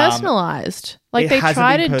not personalized. They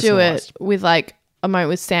try to do it with like a moment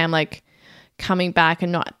with Sam, like coming back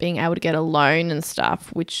and not being able to get a loan and stuff,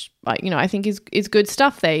 which I think is good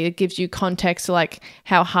stuff there. It gives you context to like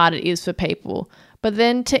how hard it is for people. But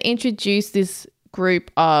then to introduce this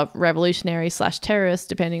group of revolutionaries / terrorists,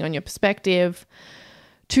 depending on your perspective,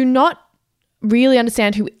 to not really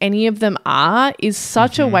understand who any of them are is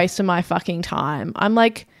such a waste of my fucking time. I'm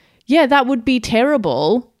like, yeah, that would be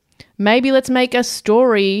terrible. Maybe let's make a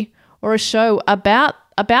story or a show about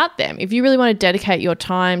them. If you really want to dedicate your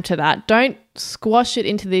time to that, don't squash it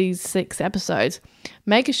into these 6 episodes.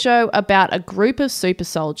 Make a show about a group of super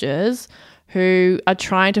soldiers who are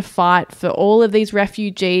trying to fight for all of these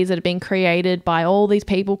refugees that have been created by all these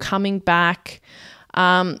people coming back.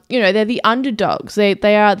 They're the underdogs.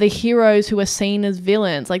 They are the heroes who are seen as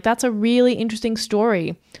villains. Like, that's a really interesting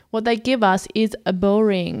story. What they give us is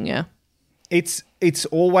boring. It's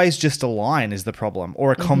always just a line is the problem,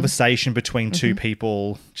 or a conversation between two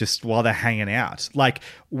people just while they're hanging out. Like,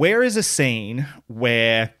 where is a scene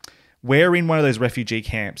where we're in one of those refugee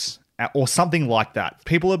camps or something like that?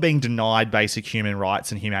 People are being denied basic human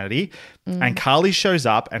rights and humanity, and Carly shows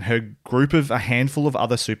up and her group of a handful of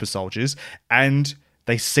other super soldiers, and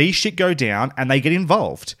they see shit go down and they get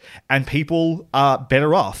involved, and people are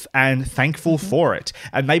better off and thankful for it.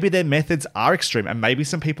 And maybe their methods are extreme, and maybe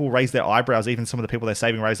some people raise their eyebrows, even some of the people they're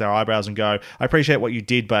saving raise their eyebrows and go, I appreciate what you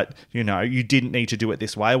did, but you didn't need to do it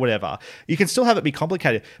this way or whatever. You can still have it be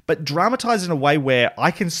complicated, but dramatize in a way where I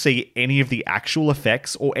can see any of the actual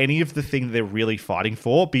effects or any of the thing they're really fighting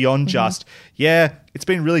for beyond just, it's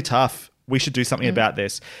been really tough. We should do something about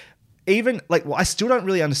this. Even I still don't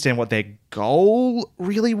really understand what their goal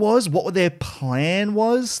really was, what their plan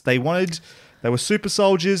was. They were super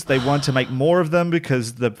soldiers. They wanted to make more of them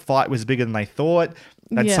because the fight was bigger than they thought.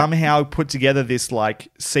 And somehow put together this like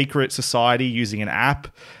secret society using an app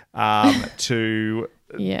that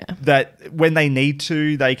when they need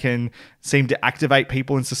to, they can seem to activate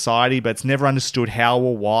people in society, but it's never understood how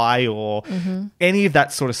or why or any of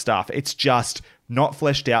that sort of stuff. It's just not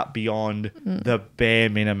fleshed out beyond the bare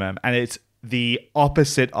minimum. And it's the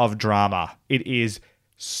opposite of drama. It is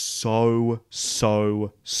so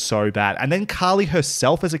bad. And then Carly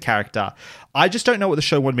herself as a character, I just don't know what the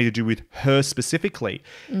show wanted me to do with her specifically.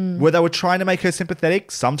 Where they were trying to make her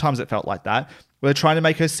sympathetic, sometimes it felt like that. Were they trying to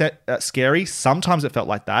make her scary? Sometimes it felt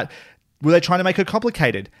like that. Were they trying to make her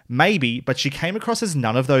complicated? Maybe, but she came across as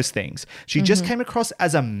none of those things. She just came across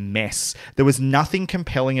as a mess. There was nothing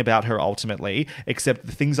compelling about her ultimately, except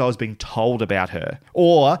the things I was being told about her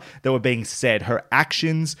or that were being said. Her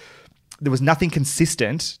actions, there was nothing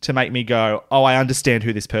consistent to make me go, oh, I understand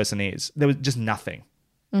who this person is. There was just nothing.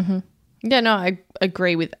 Yeah, no, I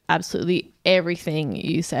agree with absolutely everything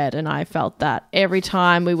you said, and I felt that every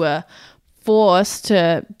time we were forced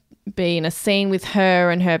to be in a scene with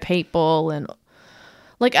her and her people, and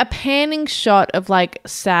like a panning shot of like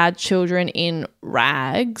sad children in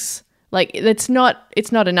rags, like it's not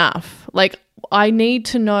enough. Like, I need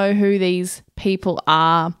to know who these people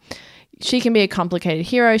are. She can be a complicated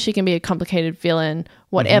hero, she can be a complicated villain,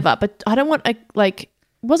 whatever, but I don't want it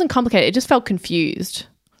wasn't complicated, it just felt confused.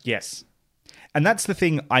 Yes. And that's the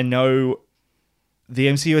thing. I know the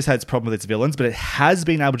MCU has had its problem with its villains, but it has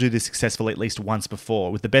been able to do this successfully at least once before,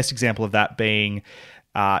 with the best example of that being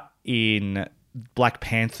in Black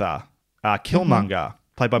Panther, Killmonger,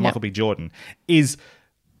 played by Michael B. Jordan,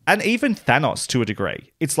 and even Thanos to a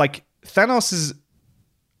degree. It's like Thanos's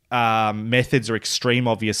methods are extreme,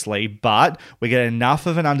 obviously, but we get enough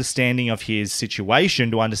of an understanding of his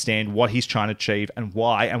situation to understand what he's trying to achieve and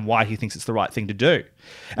why he thinks it's the right thing to do.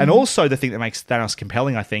 And also the thing that makes Thanos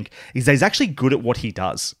compelling, I think, is that he's actually good at what he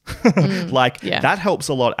does. That helps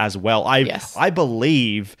a lot as well. I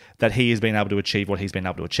believe that he has been able to achieve what he's been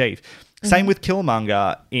able to achieve. Same with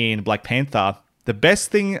Killmonger in Black Panther. The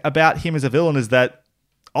best thing about him as a villain is that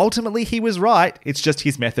ultimately he was right. It's just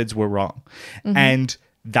his methods were wrong. And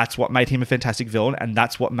that's what made him a fantastic villain, and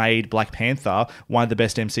that's what made Black Panther one of the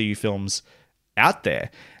best MCU films out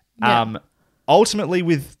there. Ultimately,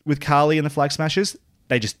 with Carly and the Flag Smashers,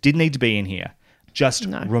 they just didn't need to be in here. Just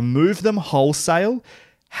remove them wholesale.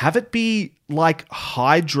 Have it be like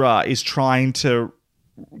Hydra is trying to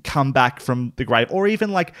come back from the grave, or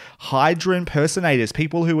even like Hydra impersonators,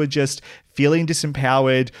 people who are just feeling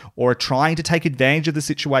disempowered or are trying to take advantage of the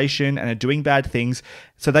situation and are doing bad things.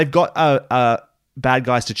 So they've got bad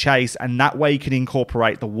guys to chase, and that way you can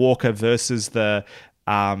incorporate the Walker versus the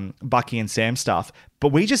Bucky and Sam stuff. But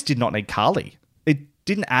we just did not need Carly. It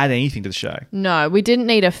didn't add anything to the show. No, we didn't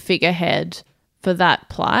need a figurehead for that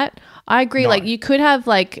plot. I agree. No. Like, you could have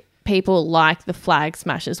like people like the Flag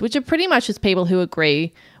Smashers, which are pretty much just people who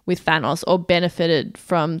agree with Thanos or benefited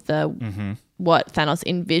from the what Thanos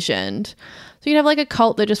envisioned. So you'd have like a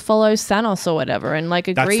cult that just follows Thanos or whatever and like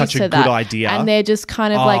agrees That's such to a that. good idea. And they're just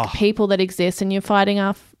kind of like people that exist and you're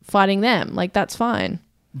fighting them. Like, that's fine.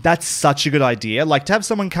 That's such a good idea. Like, to have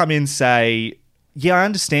someone come in and say, yeah, I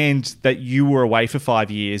understand that you were away for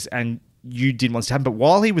 5 years and you didn't want this to happen, but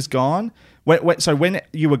while he was gone, when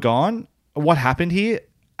you were gone, what happened here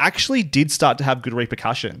actually did start to have good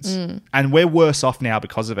repercussions. And we're worse off now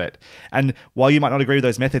because of it. And while you might not agree with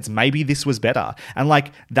those methods, maybe this was better. And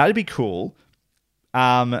like, that'd be cool.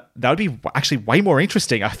 That would be actually way more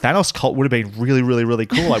interesting. A Thanos cult would have been really, really, really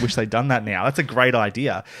cool. I wish they'd done that now. That's a great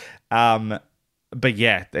idea. But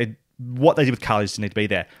yeah, what they did with Carly just didn't need to be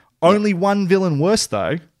there. Only one villain worse,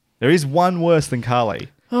 though. There is one worse than Carly.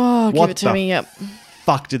 Oh, give it to me. Yep.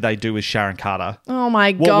 Fuck did they do with Sharon Carter? Oh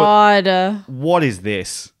my God. What is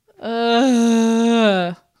this?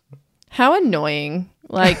 How annoying.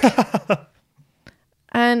 Like,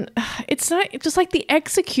 and it's not just like the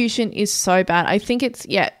execution is so bad. I think it's,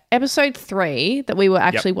 episode 3 that we were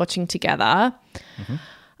actually watching together.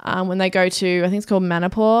 When they go to, I think it's called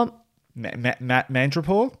Manipur.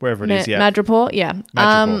 Mandripur? Wherever it is, yeah. Madripoor, yeah.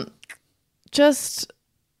 Madripoor. Just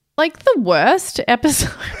like the worst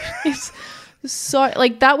episode is so,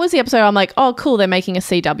 like, that was the episode I'm like, oh, cool, they're making a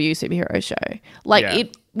CW superhero show. Like,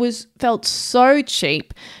 it felt so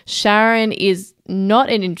cheap. Sharon is not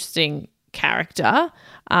an interesting character.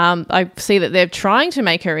 I see that they're trying to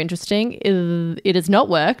make her interesting. It has not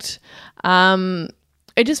worked.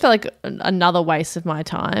 It just felt like another waste of my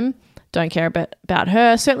time. Don't care about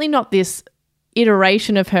her. Certainly not this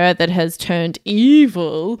iteration of her that has turned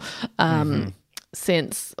evil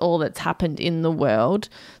since all that's happened in the world.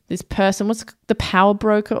 This person, what's the Power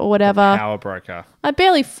Broker or whatever? Power Broker. I'll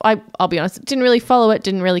be honest, didn't really follow it,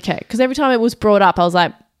 didn't really care. Because every time it was brought up, I was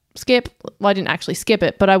like, skip. Well, I didn't actually skip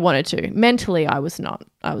it, but I wanted to. Mentally, I was not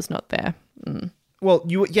there. Well,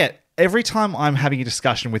 every time I'm having a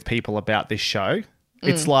discussion with people about this show,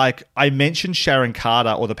 it's like I mentioned Sharon Carter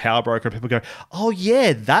or the Power Broker, and people go, oh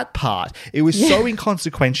yeah, that part. It was so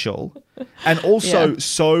inconsequential and also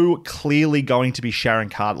so clearly going to be Sharon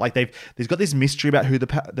Carter. Like, there's got this mystery about who the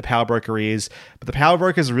Power Broker is, but the Power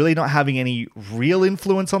Broker is really not having any real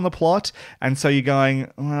influence on the plot. And so you're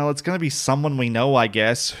going, well, it's going to be someone we know, I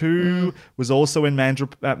guess, who was also in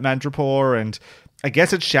Mandripur, and I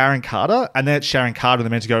guess it's Sharon Carter. And then it's Sharon Carter, and they're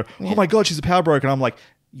meant to go, oh my God, she's a Power Broker. And I'm like,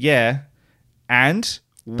 yeah. And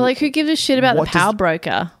but like, who gives a shit about the Power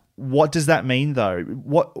Broker? What does that mean, though?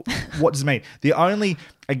 What does it mean?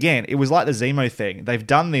 Again, it was like the Zemo thing. They've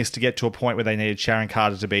done this to get to a point where they needed Sharon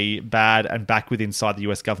Carter to be bad and back with inside the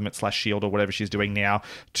US government / SHIELD or whatever she's doing now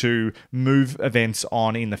to move events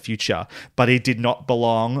on in the future. But it did not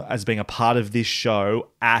belong as being a part of this show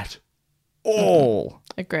at all.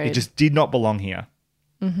 Agreed. It just did not belong here.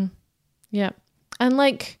 Yeah. And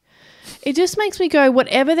like, it just makes me go,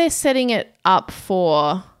 whatever they're setting it up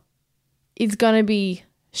for is going to be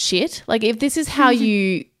shit. Like, if this is how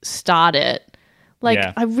you start it, like,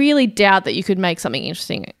 I really doubt that you could make something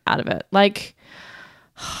interesting out of it. Like,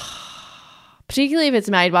 particularly if it's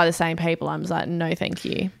made by the same people, I'm just like, no, thank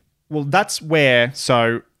you. Well, that's where,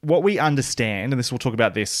 so what we understand, and we'll talk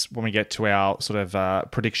about this when we get to our sort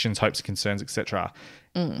of predictions, hopes and concerns, etc.,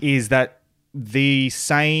 is that the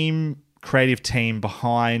same creative team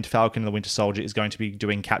behind Falcon and the Winter Soldier is going to be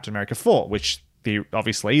doing Captain America 4, which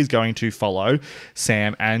obviously is going to follow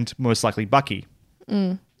Sam and most likely Bucky.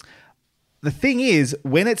 The thing is,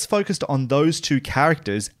 when it's focused on those two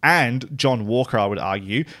characters and John Walker, I would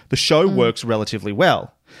argue, the show works relatively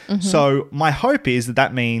well. So my hope is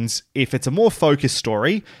that means if it's a more focused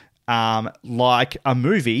story, like a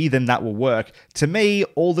movie, then that will work. To me,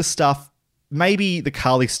 all the stuff, maybe the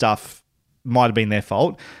Carly stuff might have been their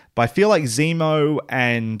fault, but I feel like Zemo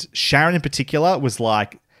and Sharon in particular was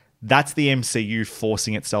like, that's the MCU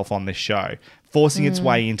forcing itself on this show, forcing its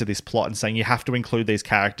way into this plot and saying you have to include these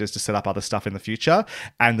characters to set up other stuff in the future,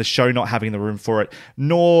 and the show not having the room for it,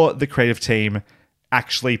 nor the creative team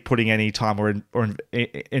actually putting any time or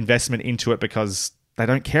investment into it because they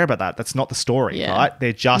don't care about that. That's not the story, Yeah. right?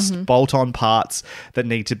 They're just bolt-on parts that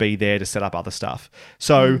need to be there to set up other stuff.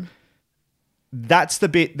 So that's the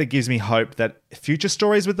bit that gives me hope that future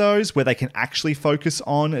stories with those, where they can actually focus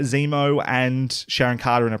on Zemo and Sharon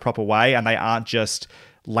Carter in a proper way, and they aren't just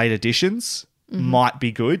late additions, might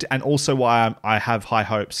be good. And also why I have high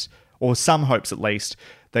hopes, or some hopes at least,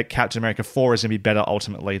 that Captain America 4 is going to be better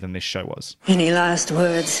ultimately than this show was. Any last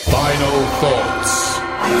words? Final thoughts.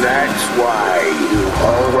 That's why you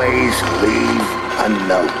always leave a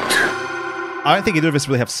note. I don't think either of us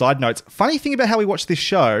really have side notes. Funny thing about how we watched this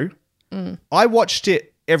show, I watched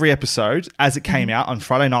it every episode as it came out on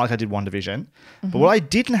Friday night like I did WandaVision. But what I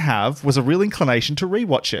didn't have was a real inclination to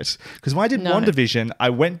rewatch it. Because when I did WandaVision, I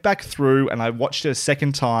went back through and I watched it a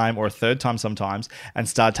second time or a third time sometimes and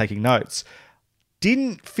started taking notes.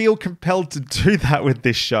 Didn't feel compelled to do that with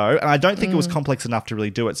this show, and I don't think it was complex enough to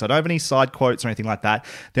really do it. So I don't have any side quotes or anything like that.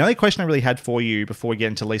 The only question I really had for you before we get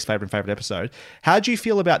into least favorite and favorite episode, how do you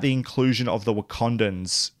feel about the inclusion of the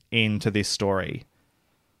Wakandans into this story?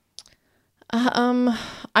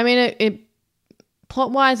 I mean, it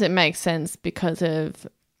plot-wise, it makes sense because of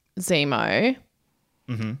Zemo.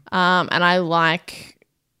 And I like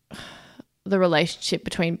the relationship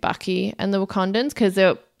between Bucky and the Wakandans because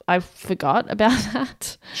I forgot about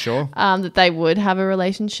that. Sure. That they would have a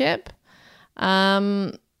relationship.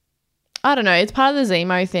 I don't know. It's part of the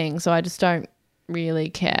Zemo thing, so I just don't really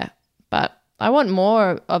care. But I want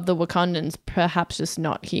more of the Wakandans, perhaps just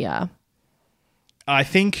not here. I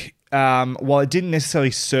think while it didn't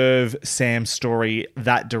necessarily serve Sam's story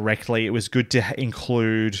that directly, it was good to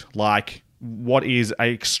include like what is an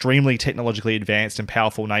extremely technologically advanced and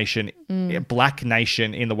powerful nation, black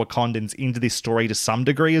nation in the Wakandans into this story to some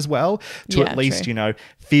degree as well, to at least,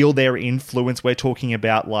 feel their influence. We're talking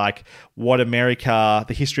about like what America,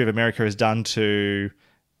 the history of America has done to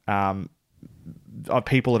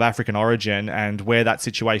people of African origin and where that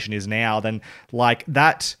situation is now. Then like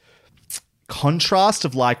that contrast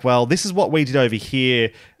of like, well, this is what we did over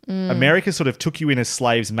here. America sort of took you in as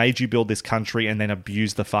slaves, made you build this country, and then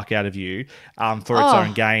abused the fuck out of you for its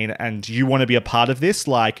own gain. And you want to be a part of this?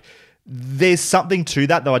 Like, there's something to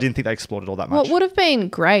that, though I didn't think they explored it all that much. What would have been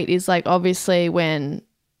great is like obviously when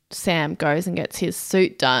Sam goes and gets his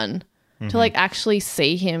suit done to like actually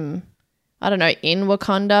see him, I don't know, in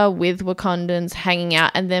Wakanda with Wakandans hanging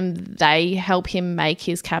out, and then they help him make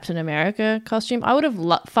his Captain America costume. I would have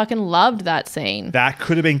fucking loved that scene. That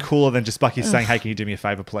could have been cooler than just Bucky saying, hey, can you do me a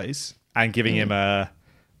favor, please? And giving him a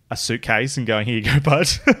suitcase and going, here you go, bud.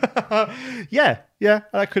 yeah,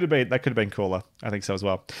 that could have been cooler. I think so as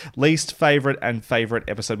well. Least favorite and favorite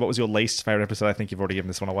episode. What was your least favorite episode? I think you've already given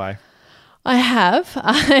this one away. I have.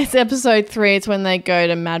 It's episode 3. It's when they go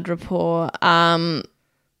to Madripoor.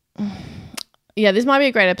 Yeah, this might be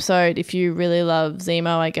a great episode if you really love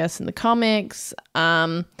Zemo, I guess, in the comics.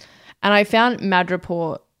 And I found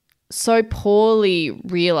Madripoor so poorly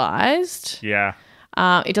realized. Yeah.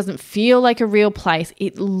 It doesn't feel like a real place.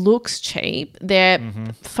 It looks cheap. There,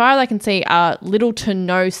 far as I can see, are little to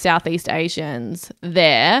no Southeast Asians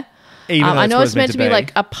there. I know it's meant to be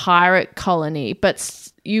like a pirate colony, but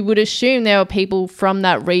you would assume there were people from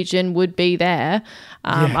that region would be there.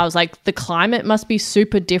 I was like, the climate must be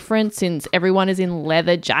super different since everyone is in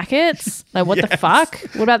leather jackets. Like, what the fuck?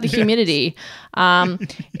 What about the humidity?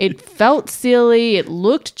 It felt silly. It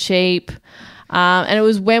looked cheap. And it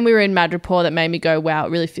was when we were in Madripoor that made me go, wow, it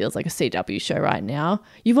really feels like a CW show right now.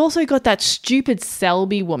 You've also got that stupid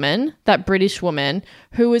Selby woman, that British woman,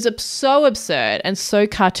 who is so absurd and so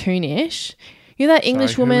cartoonish. You know that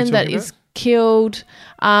English woman that is killed?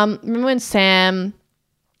 Remember when Sam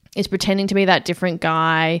is pretending to be that different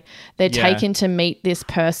guy? They're taken to meet this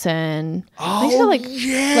person. Like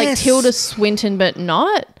Tilda Swinton, but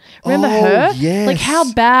not. Remember her? Yes. Like,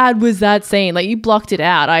 how bad was that scene? Like, you blocked it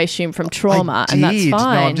out, I assume, from trauma, and that's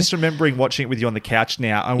fine. No, I'm just remembering watching it with you on the couch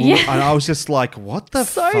now, and I was just like, what the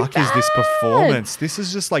fuck is this performance? This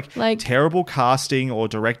is just like terrible casting or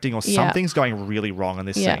directing or something's going really wrong in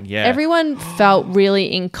this scene. Yeah. Everyone felt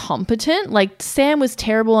really incompetent. Like, Sam was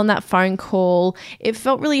terrible on that phone call. It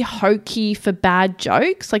felt really hokey for bad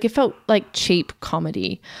jokes. Like, it felt like cheap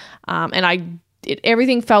comedy. And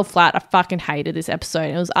everything fell flat. I fucking hated this episode.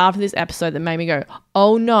 And it was after this episode that made me go,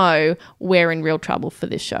 oh no, we're in real trouble for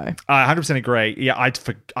this show. I 100% agree. Yeah,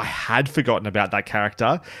 I had forgotten about that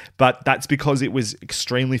character, but that's because it was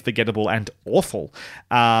extremely forgettable and awful.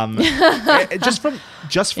 Just from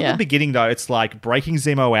the beginning though, it's like breaking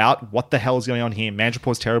Zemo out. What the hell is going on here?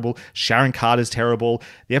 Madripoor's terrible. Sharon Carter's terrible.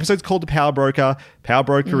 The episode's called The Power Broker. Power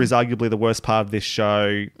Broker is arguably the worst part of this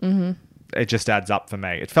show. it just adds up for me.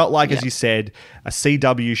 It felt like, as you said, a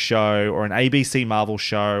CW show or an ABC Marvel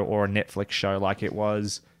show or a Netflix show. Like, it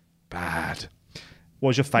was bad. What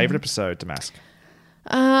was your favourite episode, Damask?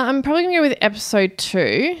 I'm probably going to go with episode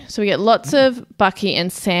 2. So we get lots of Bucky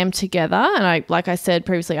and Sam together. And like I said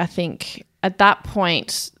previously, I think at that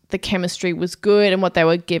point the chemistry was good and what they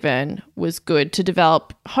were given was good to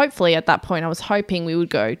develop. Hopefully at that point I was hoping we would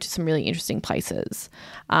go to some really interesting places.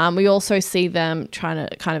 We also see them trying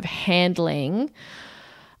to kind of handling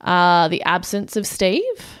the absence of Steve,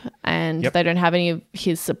 and they don't have any of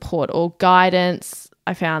his support or guidance.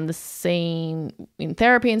 I found the scene in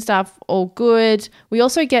therapy and stuff all good. We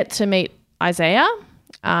also get to meet Isaiah,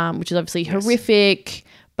 which is obviously horrific,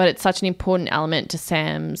 but it's such an important element to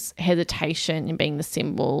Sam's hesitation in being the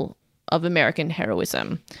symbol of American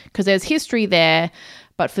heroism, because there's history there,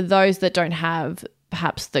 but for those that don't have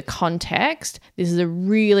perhaps the context, this is a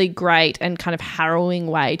really great and kind of harrowing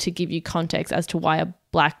way to give you context as to why a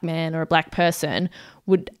black man or a black person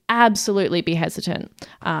would absolutely be hesitant.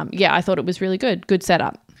 I thought it was really good. Good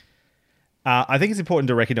setup. I think it's important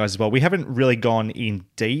to recognise as well, we haven't really gone in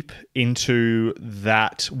deep into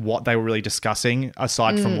that, what they were really discussing,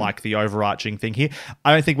 aside from like the overarching thing here.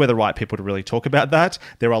 I don't think we're the right people to really talk about that.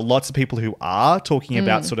 There are lots of people who are talking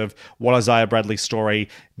about sort of what Isaiah Bradley's story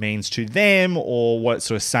means to them, or what it's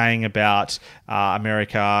sort of saying about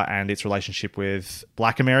America and its relationship with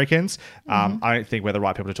black Americans. I don't think we're the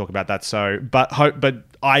right people to talk about that. So, but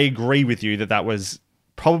I agree with you that was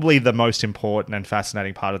probably the most important and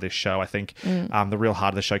fascinating part of this show. I think the real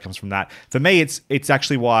heart of the show comes from that. For me, it's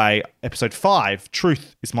actually why episode 5,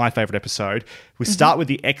 Truth, is my favourite episode. We start with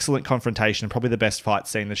the excellent confrontation, probably the best fight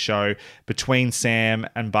scene in the show, between Sam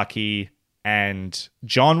and Bucky and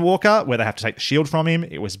John Walker, where they have to take the shield from him.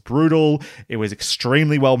 It was brutal. It was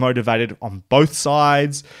extremely well motivated on both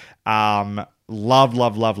sides. Love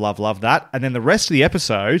that. And then the rest of the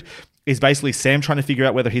episode is basically Sam trying to figure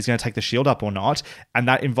out whether he's going to take the shield up or not. And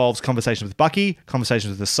that involves conversations with Bucky, conversations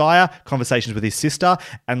with the sire, conversations with his sister,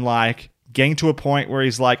 and like getting to a point where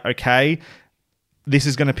he's like, okay, this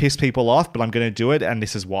is going to piss people off, but I'm going to do it, and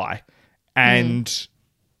this is why. And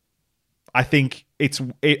I think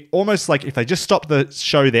it almost like if they just stopped the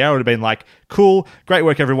show there, it would have been like, cool, great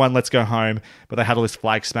work, everyone, let's go home. But they had all this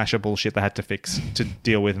flag smasher bullshit they had to fix to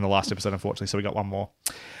deal with in the last episode, unfortunately. So we got one more.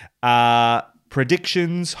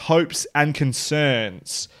 Predictions, hopes, and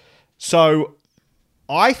concerns. So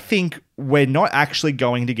I think we're not actually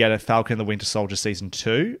going to get a Falcon and the Winter Soldier season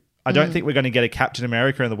 2. I don't think we're going to get a Captain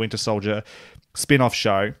America and the Winter Soldier spin-off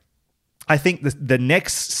show. I think the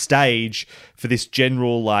next stage for this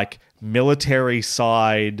general like military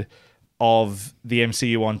side of the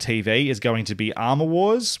MCU on TV is going to be Armor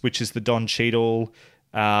Wars, which is the Don Cheadle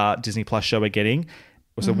Disney Plus show we're getting. It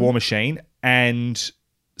was a War Machine, and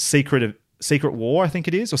Secret War, I think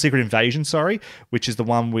it is, or Secret Invasion, sorry, which is the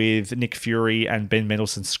one with Nick Fury and Ben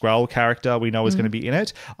Mendelsohn's Skrull character we know is going to be in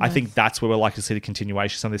it. I think that's where we're likely to see the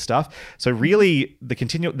continuation of some of this stuff. So really,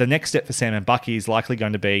 the next step for Sam and Bucky is likely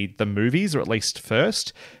going to be the movies, or at least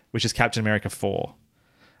first, which is Captain America 4.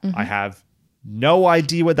 I have no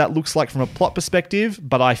idea what that looks like from a plot perspective,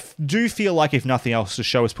 but I do feel like, if nothing else, the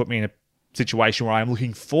show has put me in a situation where I'm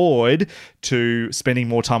looking forward to spending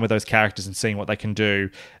more time with those characters and seeing what they can do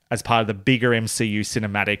as part of the bigger MCU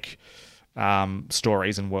cinematic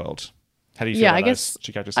stories and world. How do you feel about those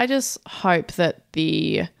two characters? I just hope that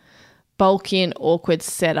the bulky and awkward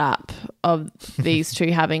setup of these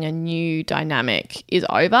two having a new dynamic is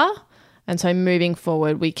over. And so moving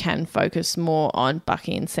forward, we can focus more on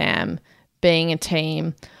Bucky and Sam being a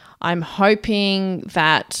team. I'm hoping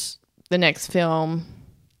that the next film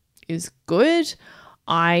is good.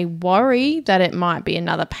 I worry that it might be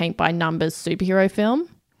another paint-by-numbers superhero film,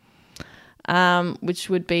 which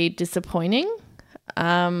would be disappointing.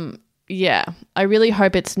 I really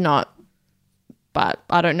hope it's not, but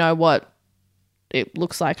I don't know what it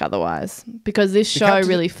looks like otherwise, because this show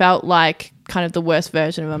really felt like kind of the worst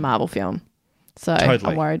version of a Marvel film. So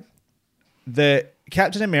I'm worried. The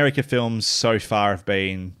Captain America films so far have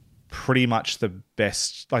been pretty much the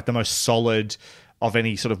best, like the most solid of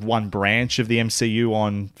any sort of one branch of the MCU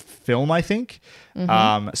on film, I think.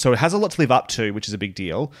 So it has a lot to live up to, which is a big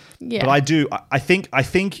deal. Yeah. But I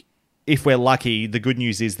think if we're lucky, the good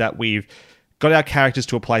news is that we've got our characters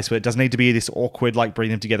to a place where it doesn't need to be this awkward, like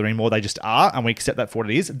bringing them together anymore. They just are, and we accept that for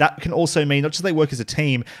what it is. That can also mean not just they work as a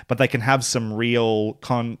team, but they can have some real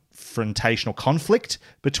confrontational conflict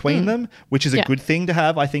between them, which is a good thing to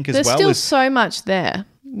have, I think, as well. There's still so much there,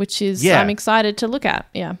 which is I'm excited to look at.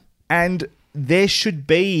 Yeah. And there should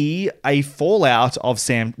be a fallout of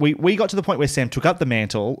Sam. We got to the point where Sam took up the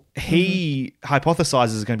mantle. He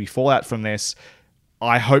hypothesizes there's going to be fallout from this.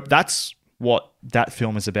 I hope that's what that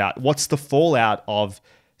film is about. What's the fallout of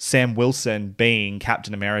Sam Wilson being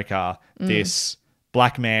Captain America, this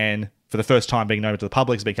black man for the first time being known to the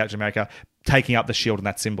public as being Captain America, taking up the shield and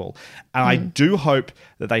that symbol. And I do hope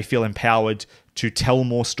that they feel empowered to tell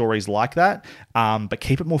more stories like that, but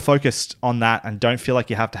keep it more focused on that and don't feel like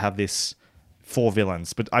you have to have this 4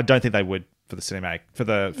 villains. But I don't think they would for the cinematic, for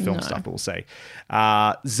the film stuff, but we'll see.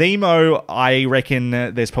 Zemo, I reckon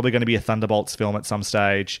there's probably going to be a Thunderbolts film at some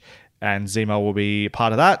stage, and Zemo will be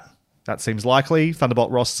part of that. That seems likely.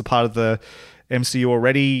 Thunderbolt Ross is a part of the MCU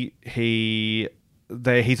already.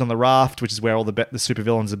 He's on the Raft, which is where all the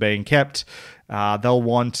supervillains are being kept. They'll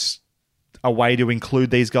want a way to include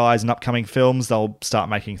these guys in upcoming films. They'll start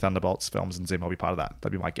making Thunderbolts films, and Zemo will be part of that.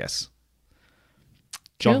 That'd be my guess.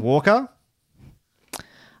 John Walker,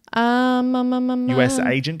 US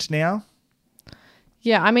agent now.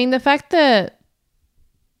 Yeah, I mean, the fact that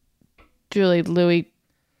Julia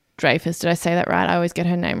Louis-Dreyfus, did I say that right? I always get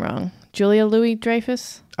her name wrong. Julia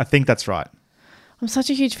Louis-Dreyfus? I think that's right. I'm such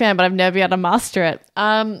a huge fan, but I've never been able to master it.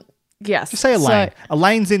 Yes. Just say Elaine. So,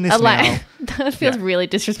 Elaine's in this now. That feels really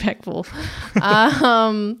disrespectful.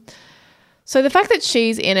 So the fact that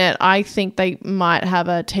she's in it, I think they might have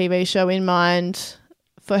a TV show in mind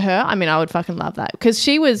for her. I mean, I would fucking love that because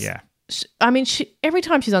she was. Yeah. Every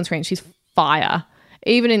time she's on screen, she's fire.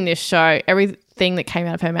 Even in this show, everything that came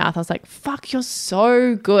out of her mouth, I was like, "Fuck, you're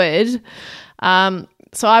so good."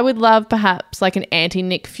 So I would love perhaps like an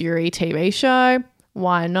anti-Nick Fury TV show.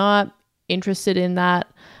 Why not? Interested in that.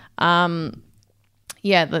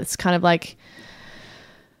 That's kind of like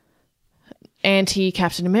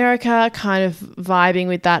anti-Captain America, kind of vibing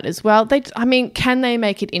with that as well. Can they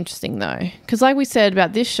make it interesting though? Because like we said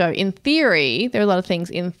about this show, in theory, there are a lot of things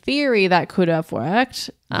in theory that could have worked.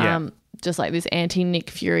 Just like this anti-Nick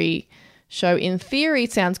Fury show in theory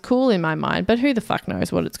sounds cool in my mind, but who the fuck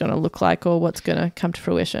knows what it's going to look like or what's going to come to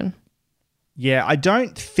fruition. Yeah, I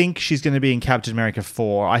don't think she's going to be in Captain America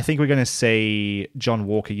 4. I think we're going to see John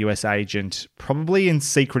Walker, US agent, probably in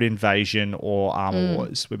Secret Invasion or Armor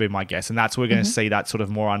Wars would be my guess. And that's where we're going to see that sort of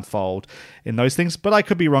more unfold in those things. But I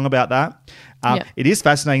could be wrong about that. It is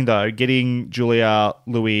fascinating, though, getting Julia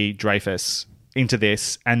Louis-Dreyfus into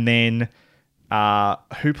this. And then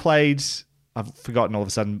who played... I've forgotten all of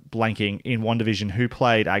a sudden, blanking, in WandaVision, who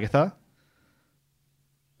played Agatha?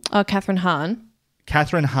 Oh, Catherine Hahn.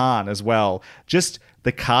 Catherine Hahn as well. Just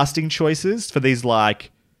the casting choices for these,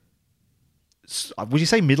 like, would you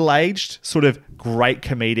say middle-aged, sort of great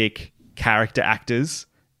comedic character actors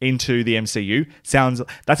into the MCU?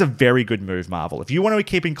 That's a very good move, Marvel. If you want to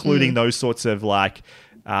keep including those sorts of, like,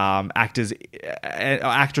 actors,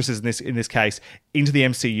 actresses in this case, into the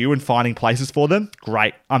MCU and finding places for them,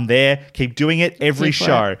 great. I'm there. Keep doing it every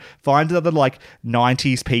show. Find another, like,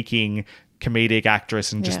 90s peaking comedic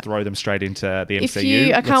actress and just throw them straight into the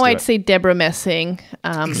MCU. I can't wait to see Deborah Messing.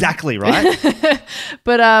 Exactly, right?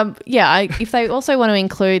 But if they also want to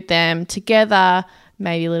include them together,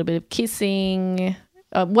 maybe a little bit of kissing,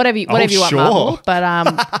 whatever you want, Marvel.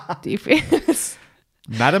 But if it's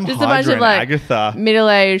Madam just Hydra a bunch of, and like, Agatha,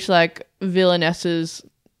 middle-aged, like, villainesses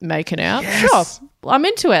making out. Yes. Sure, I'm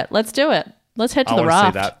into it. Let's do it. Let's head to the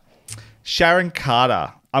raft. See that. Sharon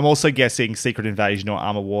Carter. I'm also guessing Secret Invasion or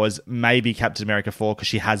Armor Wars, maybe Captain America 4, because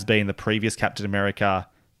she has been in the previous Captain America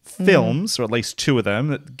films, or at least 2 of them.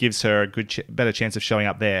 That gives her a better chance of showing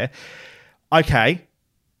up there. Okay,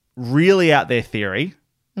 really out there theory,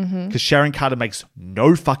 because Sharon Carter makes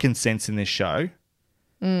no fucking sense in this show.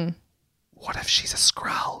 What if she's a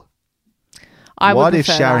Skrull? What if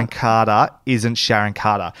Sharon Carter isn't Sharon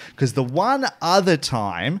Carter? Because the one other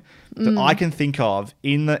time that I can think of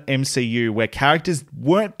in the MCU where characters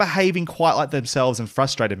weren't behaving quite like themselves and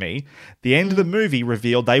frustrated me, the end of the movie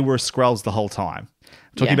revealed they were Skrulls the whole time.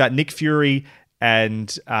 I'm talking about Nick Fury and...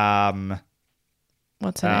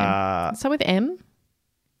 what's her name? Start with M?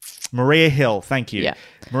 Maria Hill, thank you. Yeah.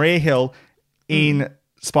 Maria Hill in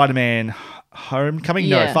Spider-Man Homecoming?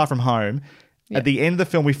 No, Far From Home. At the end of the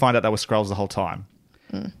film, we find out they were Skrulls the whole time.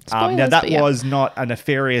 Spoilers, now, that was not a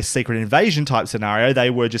nefarious Secret Invasion type scenario. They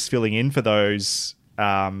were just filling in for those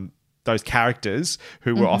characters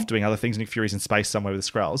who were off doing other things. Nick Fury's in space somewhere with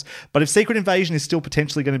the Skrulls. But if Secret Invasion is still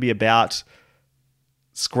potentially going to be about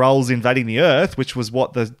Skrulls invading the Earth, which was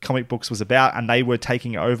what the comic books was about, and they were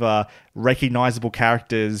taking over recognizable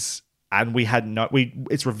characters and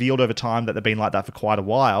it's revealed over time that they've been like that for quite a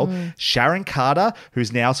while. Sharon Carter,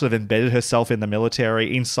 who's now sort of embedded herself in the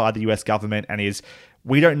military inside the US government and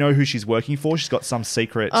we don't know who she's working for. She's got some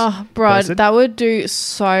secret person. That would do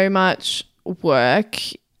so much work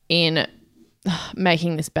in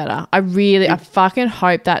making this better. I fucking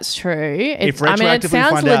hope that's true. It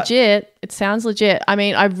sounds legit. It sounds legit. I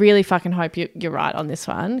mean, I really fucking hope you're right on this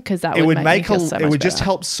one, because that would make me feel so much better. Just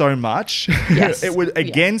help so much. Yes. It would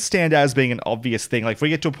again stand out as being an obvious thing. Like if we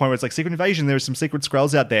get to a point where it's like Secret Invasion, there are some secret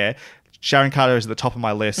Skrulls out there. Sharon Carter is at the top of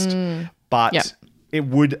my list, but it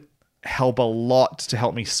would help a lot to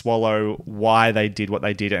help me swallow why they did what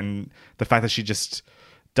they did and the fact that she just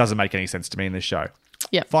doesn't make any sense to me in this show.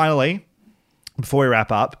 Yeah. Finally, before we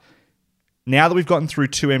wrap up, now that we've gotten through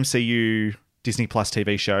 2 MCU Disney Plus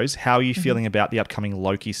TV shows, how are you feeling about the upcoming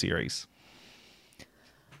Loki series?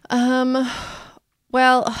 Well,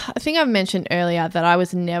 I think I've mentioned earlier that I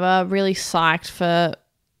was never really psyched for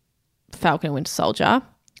Falcon and Winter Soldier.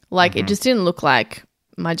 Like, it just didn't look like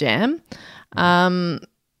my jam.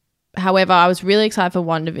 However, I was really excited for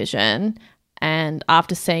WandaVision, and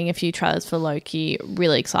after seeing a few trailers for Loki,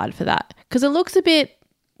 really excited for that. Because it looks a bit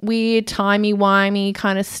weird, timey-wimey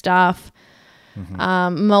kind of stuff,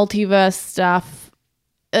 multiverse stuff.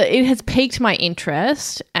 It has piqued my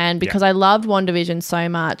interest, and because I loved WandaVision so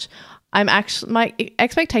much, my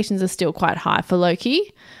expectations are still quite high for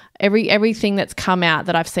Loki. Everything that's come out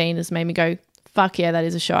that I've seen has made me go, fuck yeah, that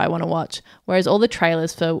is a show I want to watch. Whereas all the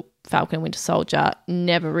trailers for Falcon and Winter Soldier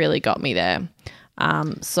never really got me there.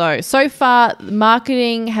 So far,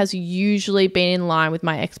 marketing has usually been in line with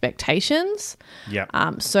my expectations. Yeah.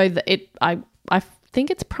 I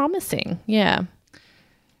think it's promising. Yeah.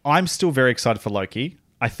 I'm still very excited for Loki.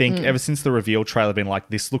 I think ever since the reveal trailer, I've been like,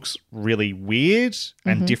 this looks really weird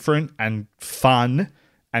and different and fun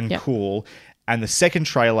and cool. And the second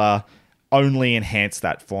trailer only enhanced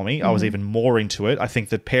that for me. I was even more into it. I think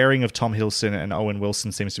the pairing of Tom Hiddleston and Owen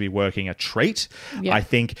Wilson seems to be working a treat. I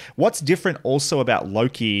think what's different also about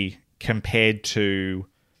Loki compared to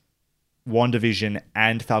WandaVision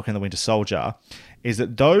and Falcon and the Winter Soldier is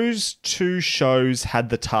that those two shows had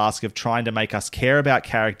the task of trying to make us care about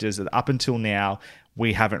characters that up until now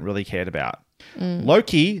we haven't really cared about.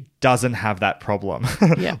 Loki doesn't have that problem.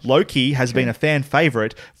 Loki has been a fan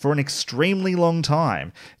favorite for an extremely long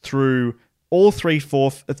time through all three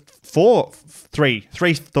Thor films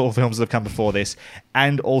that have come before this,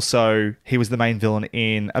 and also he was the main villain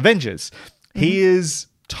in Avengers. He is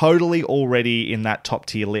totally already in that top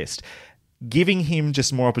tier list. Giving him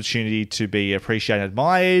just more opportunity to be appreciated and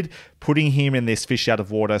admired, putting him in this fish out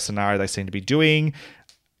of water scenario they seem to be doing,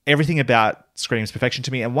 everything about screams perfection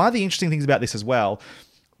to me. And one of the interesting things about this as well,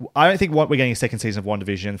 I don't think we're getting a second season of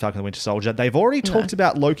WandaVision, Falcon and the Winter Soldier. They've already talked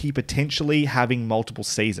about Loki potentially having multiple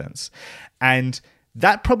seasons. And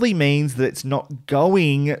that probably means that it's not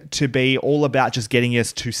going to be all about just getting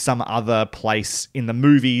us to some other place in the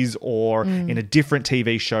movies or in a different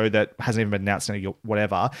TV show that hasn't even been announced or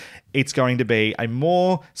whatever. It's going to be a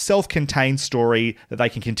more self-contained story that they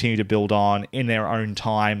can continue to build on in their own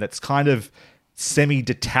time that's kind of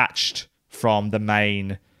semi-detached from the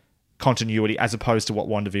main continuity as opposed to what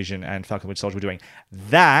WandaVision and Falcon and Winter Soldier were doing.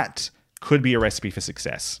 That could be a recipe for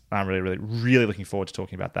success. I'm really, really, really looking forward to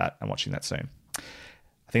talking about that and watching that soon.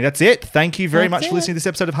 I think that's it. Thank you very much for listening to this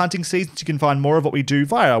episode of Hunting Seasons. You can find more of what we do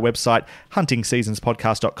via our website,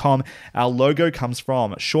 huntingseasonspodcast.com. Our logo comes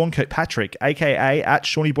from Sean Kirkpatrick, aka at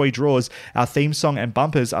Shawnee Boy Draws. Our theme song and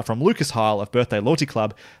bumpers are from Lucas Heil of Birthday Loyalty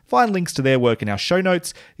Club. Find links to their work in our show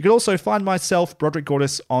notes. You can also find myself, Broderick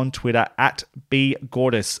Gordis, on Twitter at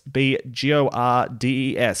bgordis,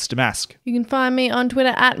 BGORDES, Damask. You can find me on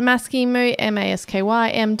Twitter at Maskymoo,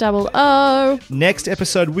 MASKYMOO. Next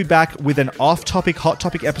episode, we'll be back with an off-topic, hot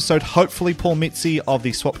topic episode. Hopefully Paul Mitzi of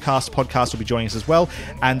the Swapcast podcast will be joining us as well.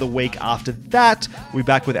 And the week after that, we'll be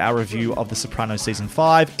back with our review of The Sopranos Season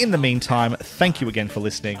 5. In the meantime, thank you again for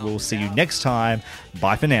listening. We'll see you next time.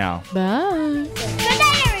 Bye for now. Bye. Good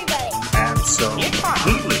night, everybody.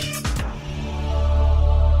 Absolutely.